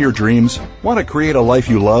you living your dreams? Want to create a life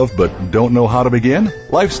you love but don't know how to begin?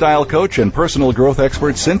 Lifestyle coach and personal growth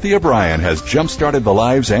expert Cynthia Bryan has jump-started the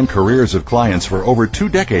lives and careers of clients for over 2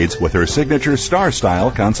 decades with her signature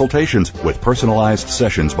Starstyle consultations with personalized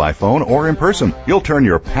sessions by phone or in person. You'll turn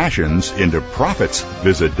your passions into profits.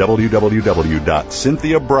 Visit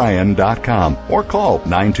www.cynthiabryan.com or call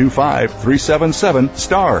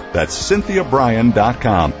 925-377-STAR. That's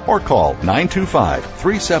cynthiabryan.com or call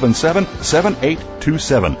 925-377-7827.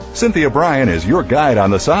 Cynthia Bryan is your guide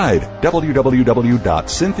on the side.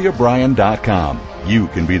 www.cynthiabryan.com. You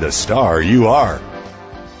can be the star you are.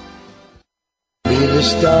 Be the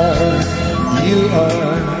star you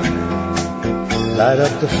are. Light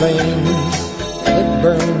up the flame that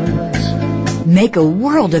burns. Make a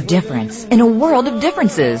world of difference in a world of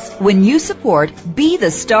differences when you support Be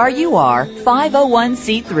the Star You Are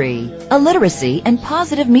 501c3, a literacy and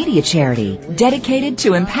positive media charity dedicated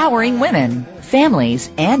to empowering women,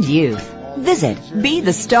 families, and youth. Visit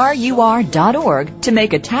BeTheStarYouAre.org to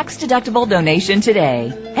make a tax-deductible donation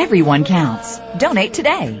today. Everyone counts. Donate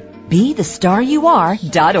today.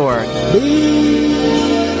 BeTheStarYouAre.org. Be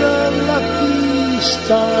the lucky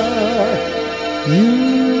star you are.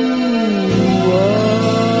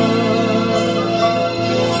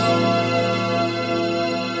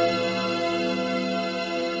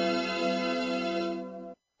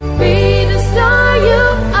 Be the star you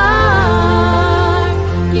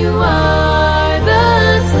are. You are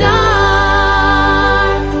the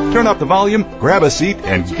star. Turn up the volume, grab a seat,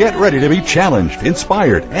 and get ready to be challenged,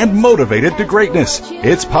 inspired, and motivated to greatness.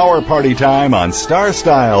 It's Power Party time on Star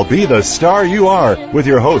Style, Be the Star You Are, with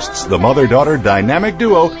your hosts, the mother-daughter dynamic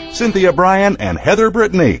duo, Cynthia Bryan and Heather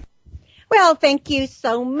Brittany. Well, thank you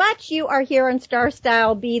so much. You are here on Star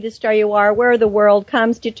Style, Be the Star You Are, where the world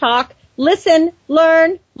comes to talk, listen,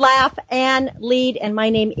 learn, laugh, and lead. And my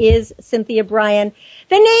name is Cynthia Bryan.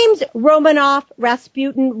 The names Romanov,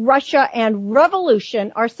 Rasputin, Russia, and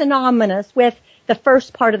revolution are synonymous with the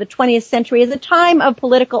first part of the 20th century as a time of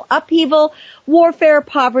political upheaval, warfare,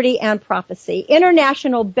 poverty, and prophecy.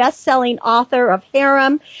 International best-selling author of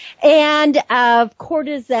Harem and of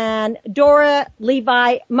Courtesan, Dora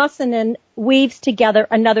Kevy Mossanen weaves together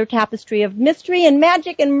another tapestry of mystery and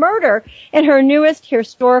magic and murder in her newest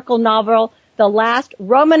historical novel, The Last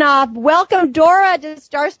Romanov. Welcome, Dora, to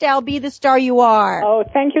Starstyle, Be the Star You Are. Oh,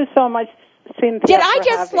 thank you so much, Cynthia. Did I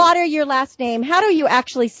just slaughter your last name? How do you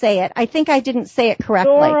actually say it? I think I didn't say it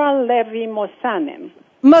correctly. Dora Kevy Mossanen.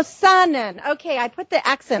 Mossanen. Okay, I put the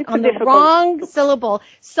accent on the wrong syllable.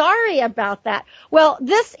 Sorry about that. Well,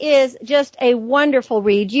 this is just a wonderful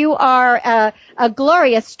read. You are a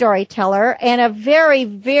glorious storyteller and a very,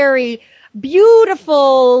 very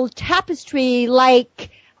beautiful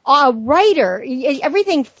tapestry-like writer.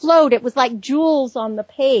 Everything flowed. It was like jewels on the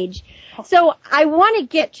page. So I want to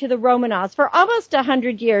get to the Romanovs. For almost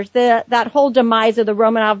 100 years, that whole demise of the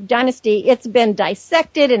Romanov dynasty, it's been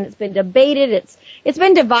dissected and it's been debated. It's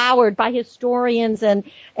been devoured by historians and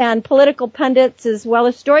political pundits as well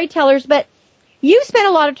as storytellers. But you spent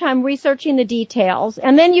a lot of time researching the details,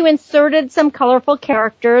 and then you inserted some colorful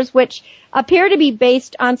characters which appear to be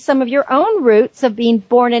based on some of your own roots of being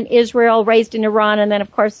born in Israel, raised in Iran, and then,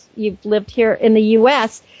 of course, you've lived here in the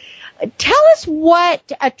U.S. Tell us what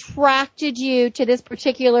attracted you to this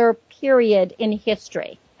particular period in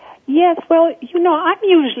history. Yes, well, I'm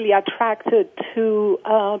usually attracted to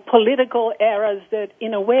political eras that,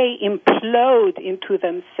 in a way, implode into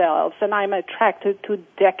themselves, and I'm attracted to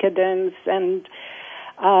decadence. And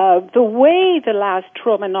the way The Last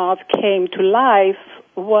Romanov came to life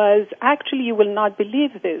was, actually, you will not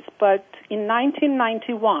believe this, but in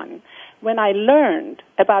 1991, when I learned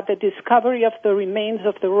about the discovery of the remains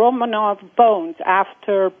of the Romanov bones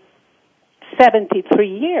after 73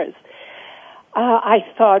 years, I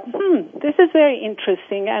thought, this is very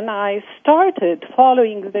interesting, and I started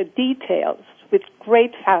following the details with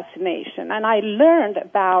great fascination. And I learned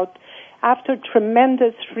about, after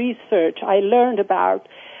tremendous research, I learned about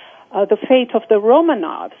the fate of the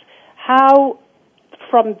Romanovs, how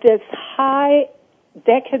from this high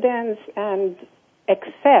decadence and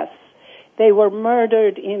excess, they were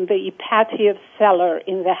murdered in the Ipatiev cellar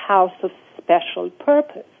in the House of Special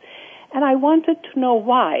Purpose. And I wanted to know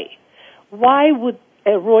why. Why would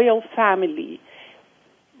a royal family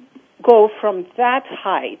go from that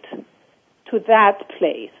height to that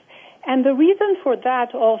place? And the reason for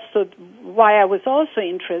that also, why I was also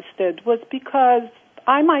interested, was because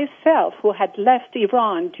I myself, who had left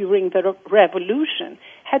Iran during the revolution,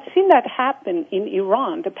 had seen that happen in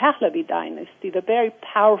Iran. The Pahlavi dynasty, the very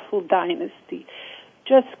powerful dynasty,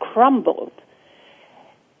 just crumbled.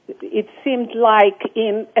 it seemed like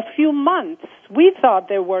in a few months we thought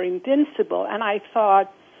they were invincible, and I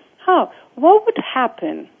thought, what would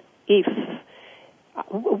happen if,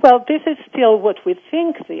 well, this is still what we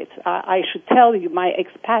think it. I should tell you, my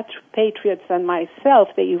expatriates and myself,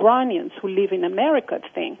 the Iranians who live in America,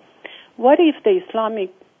 think, what if the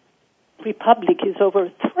Islamic Republic is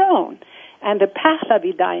overthrown and the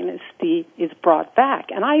Pahlavi dynasty is brought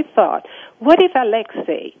back? And I thought, what if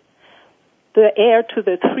Alexei, the heir to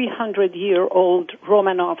the 300-year-old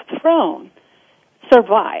Romanov throne,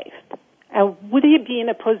 survived? And would he be in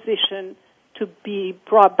a position to be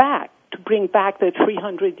brought back, to bring back the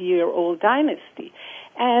 300-year-old dynasty?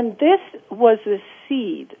 And this was a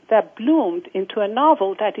seed that bloomed into a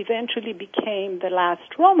novel that eventually became The Last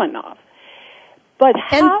Romanov. But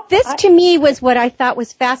and this, to me, was what I thought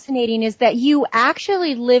was fascinating, is that you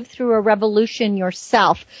actually lived through a revolution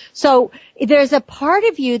yourself. So there's a part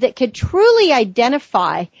of you that could truly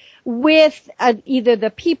identify with either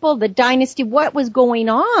the people, the dynasty, what was going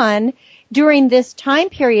on during this time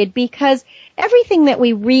period, because everything that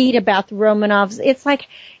we read about the Romanovs, it's like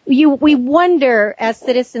we wonder as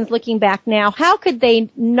citizens looking back now, how could they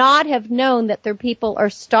not have known that their people are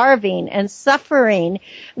starving and suffering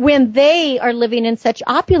when they are living in such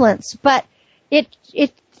opulence? But they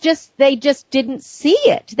just didn't see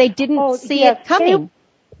it. They didn't see it coming.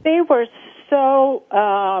 They were so,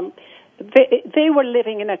 they were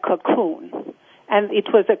living in a cocoon, and it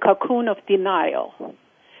was a cocoon of denial.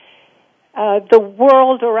 The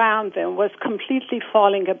world around them was completely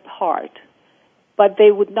falling apart, but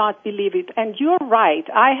they would not believe it. And you're right.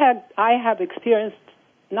 I have experienced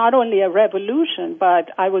not only a revolution,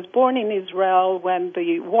 but I was born in Israel when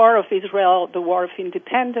the War of Israel, the War of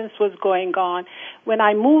Independence was going on. When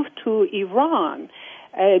I moved to Iran,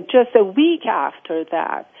 just a week after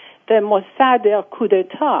that, the Mossadegh coup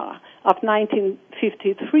d'etat of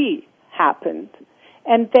 1953 happened.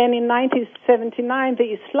 And then in 1979,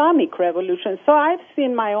 the Islamic Revolution. So I've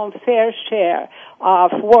seen my own fair share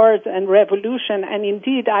of wars and revolution, and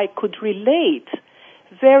indeed I could relate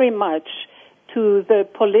very much to the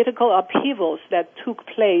political upheavals that took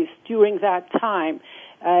place during that time.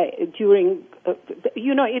 It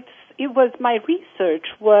was my research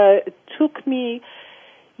took me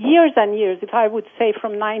years and years, if I would say,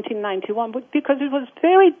 from 1991, because it was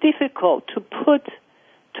very difficult to put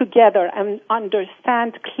together and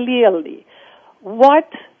understand clearly what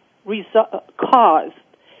caused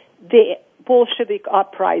the Bolshevik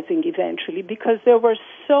uprising eventually, because there were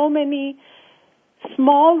so many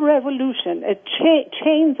small revolutions,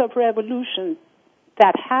 chains of revolutions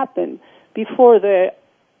that happened before the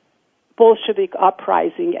Bolshevik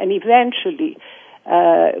uprising and eventually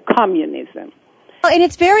communism. And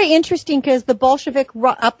it's very interesting because the Bolshevik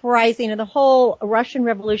uprising and the whole Russian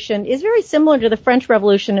Revolution is very similar to the French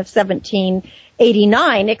Revolution of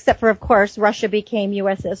 1789, except for, of course, Russia became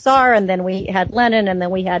USSR, and then we had Lenin, and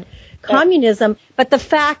then we had communism. But the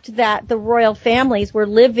fact that the royal families were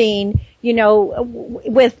living,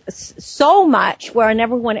 with so much, whereas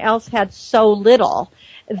everyone else had so little,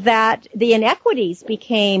 that the inequities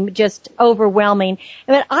became just overwhelming.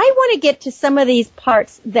 But I want to get to some of these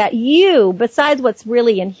parts that you, besides what's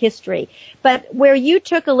really in history, but where you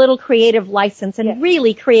took a little creative license and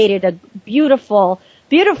really created a beautiful,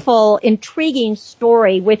 beautiful, intriguing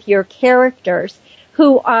story with your characters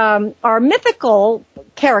who are mythical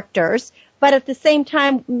characters, but at the same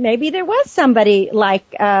time, maybe there was somebody like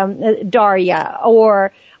Daria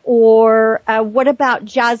or what about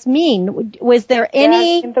Jasmine? Was there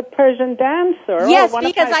any? The Persian dancer. Yes, one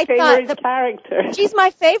because of my I favorite thought characters. She's my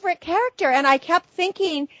favorite character, and I kept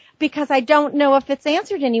thinking, because I don't know if it's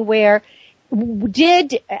answered anywhere,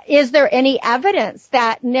 is there any evidence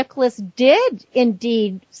that Nicholas did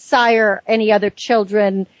indeed sire any other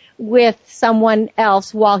children with someone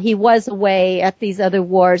else while he was away at these other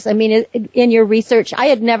wars? I mean, in your research, I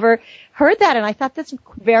had never heard that, and I thought that's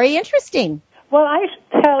very interesting. Well, I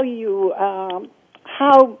should tell you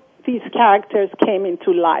how these characters came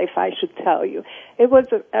into life, I should tell you. It was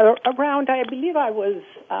around, I believe I was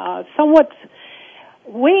somewhat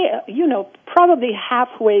probably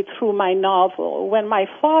halfway through my novel when my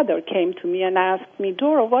father came to me and asked me,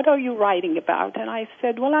 Dora, what are you writing about? And I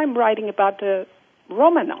said, well, I'm writing about the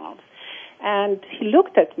Romanovs. And he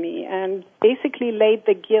looked at me and basically laid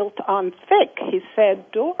the guilt on thick. He said,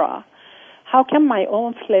 Dora, how can my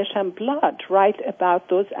own flesh and blood write about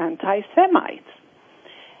those anti-Semites?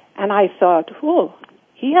 And I thought,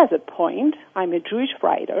 he has a point. I'm a Jewish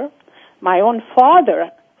writer. My own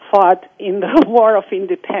father fought in the War of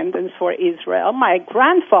Independence for Israel. My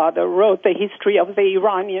grandfather wrote the history of the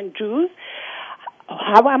Iranian Jews.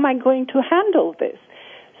 How am I going to handle this?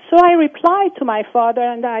 So I replied to my father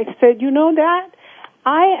and I said, you know, Dad,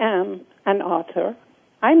 I am an author.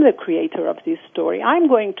 I'm the creator of this story. I'm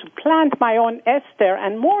going to plant my own Esther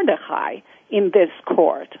and Mordecai in this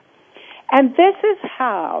court. And this is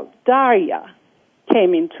how Daria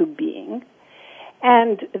came into being.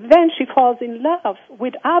 And then she falls in love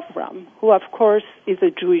with Avram, who, of course, is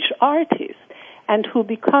a Jewish artist, and who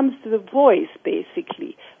becomes the voice,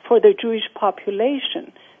 basically, for the Jewish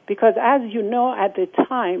population. Because, as you know, at the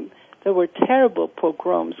time, there were terrible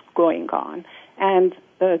pogroms going on, and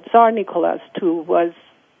Tsar Nicholas, too, was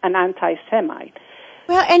an anti-Semite.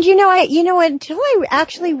 Well, and until I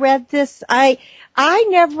actually read this,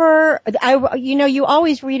 you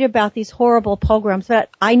always read about these horrible pogroms, but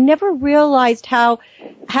I never realized how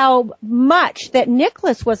much that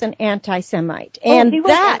Nicholas was an anti-Semite. And he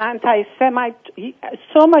was an anti-Semite,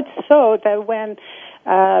 so much so that when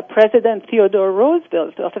President Theodore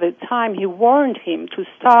Roosevelt of the time, he warned him to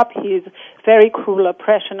stop his very cruel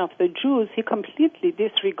oppression of the Jews, he completely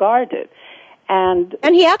disregarded. And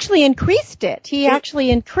he actually increased it. He actually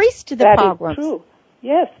increased the pogroms. That is true.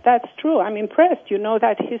 Yes, that's true. I'm impressed. You know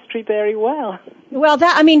that history very well. Well,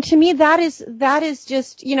 to me, that is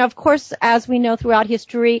just, of course, as we know throughout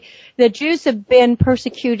history, the Jews have been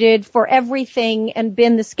persecuted for everything and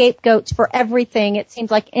been the scapegoats for everything, it seems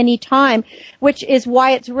like any time, which is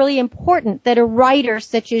why it's really important that a writer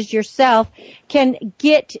such as yourself can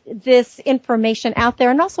get this information out there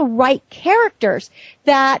and also write characters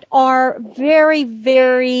that are very,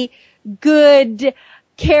 very good,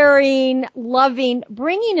 caring, loving,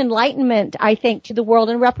 bringing enlightenment, I think, to the world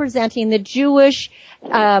and representing the Jewish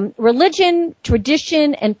religion,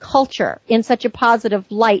 tradition, and culture in such a positive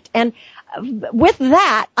light. And with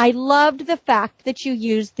that, I loved the fact that you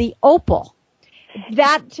used the opal.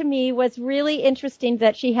 That, to me, was really interesting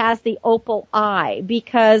that she has the opal eye,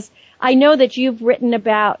 because I know that you've written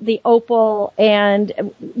about the opal and,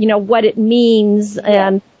 what it means,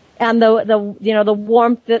 and the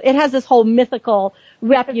warmth. It has this whole mythical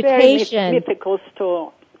reputation. Very mythical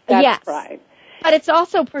story. That's right. But it's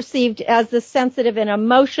also perceived as the sensitive and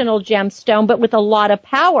emotional gemstone, but with a lot of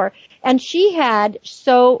power. And she had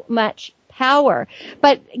so much power.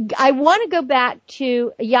 But I want to go back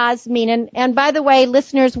to Yasmin. And by the way,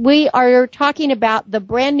 listeners, we are talking about the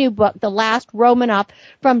brand new book, The Last Romanov,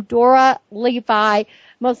 from Dora Kevy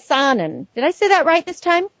Mossanen. Did I say that right this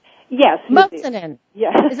time? Yes. Mossanen.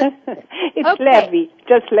 Yes. It's okay. Levy.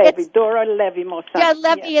 Just Levy. Dora Kevy Mossanen. Yeah,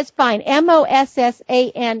 Levy is fine. Mossanen.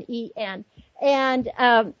 And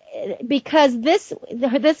because this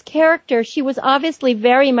character, she was obviously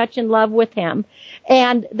very much in love with him.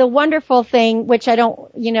 And the wonderful thing, which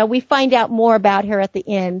we find out more about her at the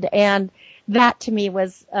end. And that to me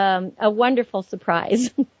was a wonderful surprise.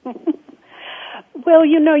 Well,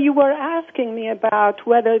 you were asking me about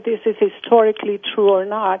whether this is historically true or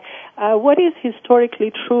not. What is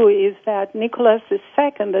historically true is that Nicholas II,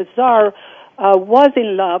 the Tsar, was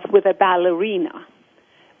in love with a ballerina,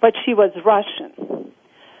 but she was Russian.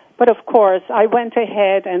 But of course, I went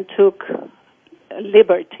ahead and took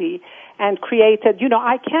liberty and created,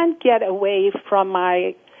 I can't get away from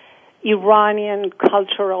my Iranian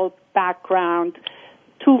cultural background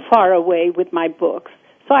too far away with my books.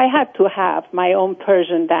 So I had to have my own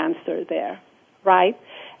Persian dancer there, right?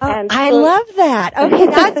 Oh, and I love that. Okay,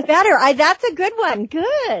 that's better. That's a good one.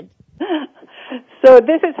 Good. So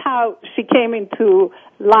this is how she came into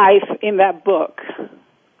life in that book.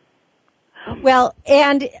 Well,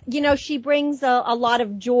 and, she brings a lot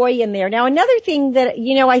of joy in there. Now, another thing that,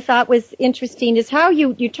 I thought was interesting is how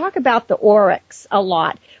you talk about the oryx a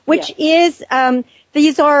lot, which is,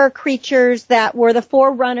 these are creatures that were the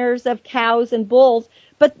forerunners of cows and bulls.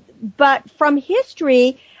 But from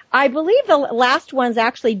history, I believe the last ones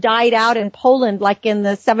actually died out in Poland, like in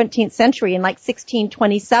the 17th century, in like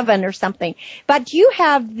 1627 or something. But you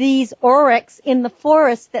have these oryx in the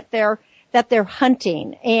forest that they're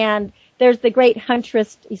hunting, and there's the great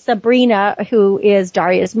huntress Sabrina, who is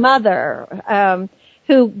Daria's mother,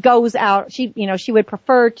 who goes out. She would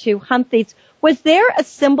prefer to hunt these. Was there a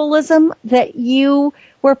symbolism that you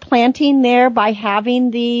were planting there by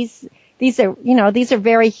having these? These are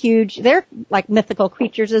very huge. They're like mythical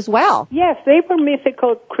creatures as well. Yes, they were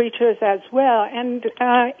mythical creatures as well. And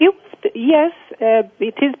it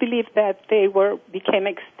is believed that they became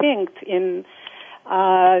extinct in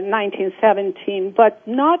 1917, but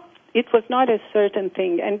it was not a certain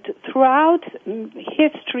thing. And throughout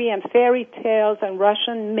history and fairy tales and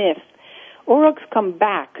Russian myths, oryx come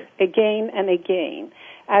back again and again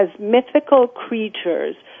as mythical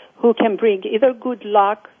creatures who can bring either good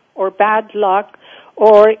luck or bad luck,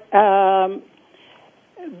 or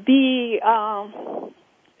be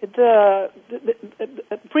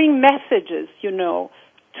bring messages,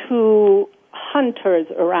 to hunters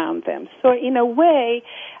around them. So in a way,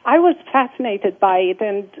 I was fascinated by it,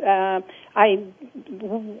 and I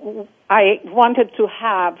wanted to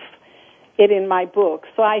have it in my book.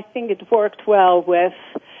 So I think it worked well with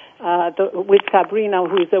Sabrina,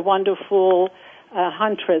 who is a wonderful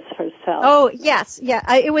huntress herself. Oh, yes.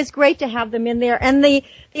 Yeah. It was great to have them in there. And the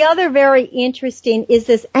other very interesting is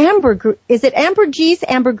this is it ambergris?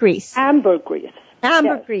 Ambergris. Ambergris.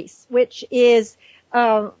 Ambergris, which is,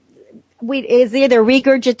 is either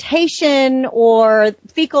regurgitation or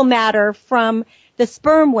fecal matter from the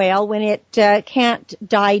sperm whale when it can't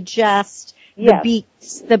digest the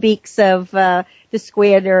beaks of the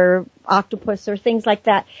squid or octopus or things like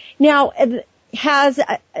that. Now,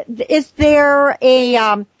 is there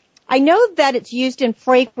a I know that it's used in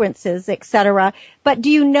fragrances, etc., but do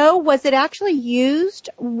you know, was it actually used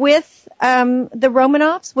with the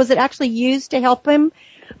Romanovs? Was it actually used to help him?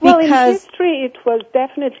 Well, in history it was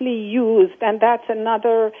definitely used, and that's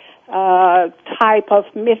another type of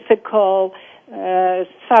mythical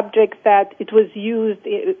subject that it was used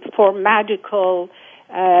for magical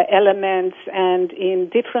elements and in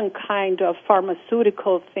different kind of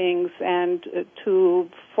pharmaceutical things, and to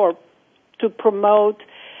promote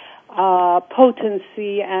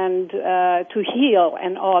potency and to heal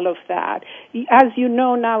and all of that. As you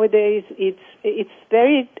know, nowadays it's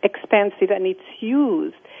very expensive, and it's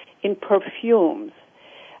used in perfumes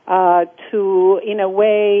to, in a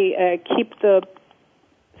way, keep the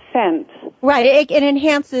scent. Right, it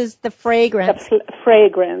enhances the fragrance.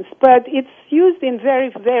 Fragrance, but it's used in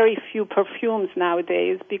very, very few perfumes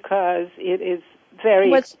nowadays because it is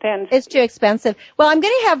very expensive. It's too expensive. Well, I'm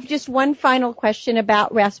going to have just one final question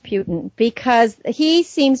about Rasputin, because he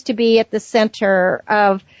seems to be at the center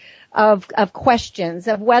of questions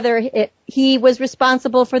of whether he was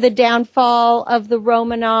responsible for the downfall of the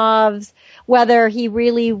Romanovs, whether he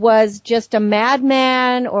really was just a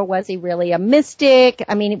madman or was he really a mystic.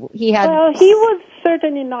 I mean, he was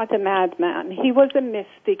certainly not a madman. He was a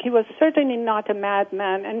mystic. He was certainly not a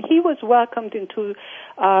madman, and he was welcomed into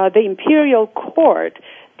the imperial court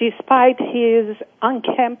despite his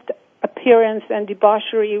unkempt appearance and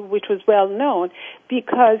debauchery, which was well known,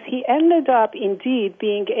 because he ended up indeed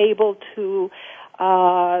being able to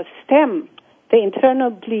stem the internal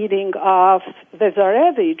bleeding of the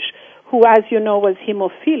Tsarevich, who, as you know, was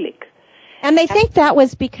hemophilic. And they think that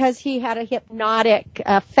was because he had a hypnotic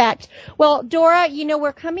effect. Well, Dora,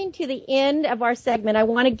 we're coming to the end of our segment. I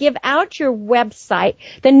want to give out your website.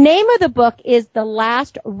 The name of the book is The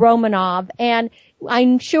Last Romanov, and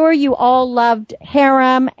I'm sure you all loved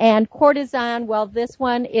harem and courtesan. Well, this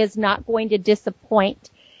one is not going to disappoint.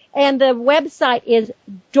 And the website is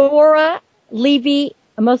Dora Levy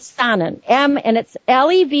Mossanen, and it's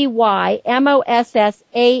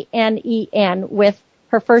LevyMossanen with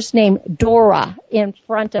her first name Dora in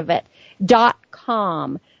front of it,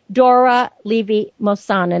 .com.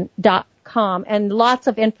 DoraLevyMossanen.com, and lots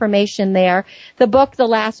of information there. The book, The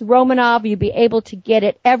Last Romanov, you'll be able to get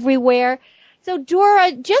it everywhere. So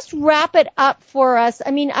Dora, just wrap it up for us.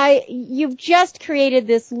 I mean, you've just created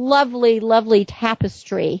this lovely, lovely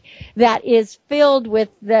tapestry that is filled with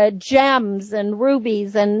the gems and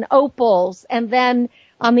rubies and opals, and then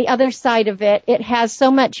on the other side of it, it has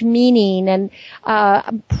so much meaning and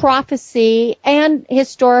prophecy and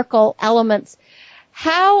historical elements.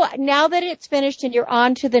 How, now that it's finished and you're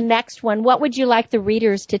on to the next one, what would you like the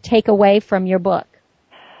readers to take away from your book?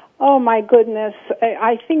 Oh, my goodness.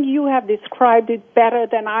 I think you have described it better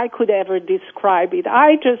than I could ever describe it.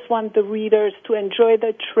 I just want the readers to enjoy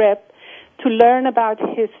the trip, to learn about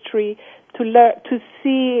history, to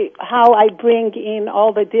see how I bring in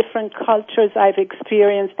all the different cultures I've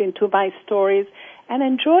experienced into my stories, and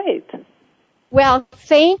enjoy it. Well,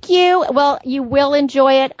 thank you. Well, you will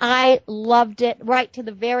enjoy it. I loved it right to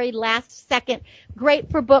the very last second. Great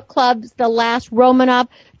for book clubs, The Last Romanov.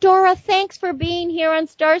 Dora, thanks for being here on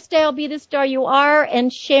Starstyle, Be the Star You Are,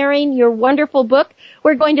 and sharing your wonderful book.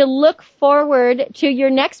 We're going to look forward to your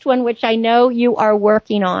next one, which I know you are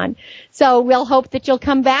working on. So we'll hope that you'll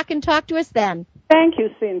come back and talk to us then. Thank you,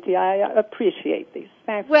 Cynthia. I appreciate this.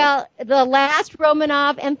 Thanks. Well, The Last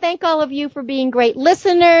Romanov, and thank all of you for being great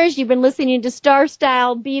listeners. You've been listening to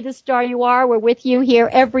Starstyle, Be the Star You Are. We're with you here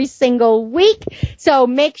every single week. So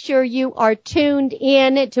make sure you are tuned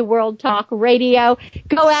in to World Talk Radio.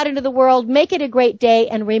 Go out into the world, make it a great day,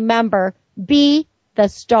 and remember, be the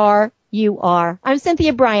star you are. I'm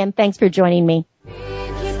Cynthia Bryan. Thanks for joining me.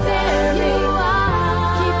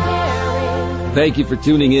 Thank you for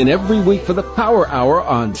tuning in every week for the Power Hour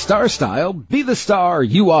on Starstyle, Be the Star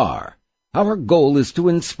You Are. Our goal is to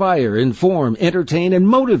inspire, inform, entertain, and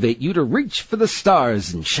motivate you to reach for the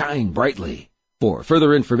stars and shine brightly. For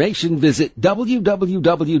further information, visit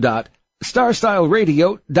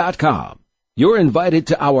www.starstyleradio.com. You're invited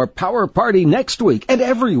to our power party next week and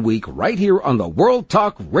every week right here on the World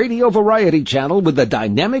Talk Radio Variety Channel with the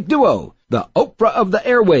dynamic duo, the Oprah of the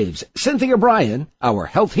airwaves, Cynthia Bryan, our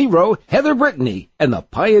health hero, Heather Brittany, and the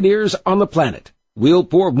pioneers on the planet. We'll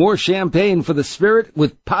pour more champagne for the spirit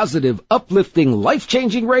with positive, uplifting,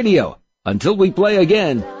 life-changing radio. Until we play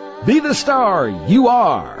again, be the star you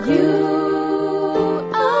are.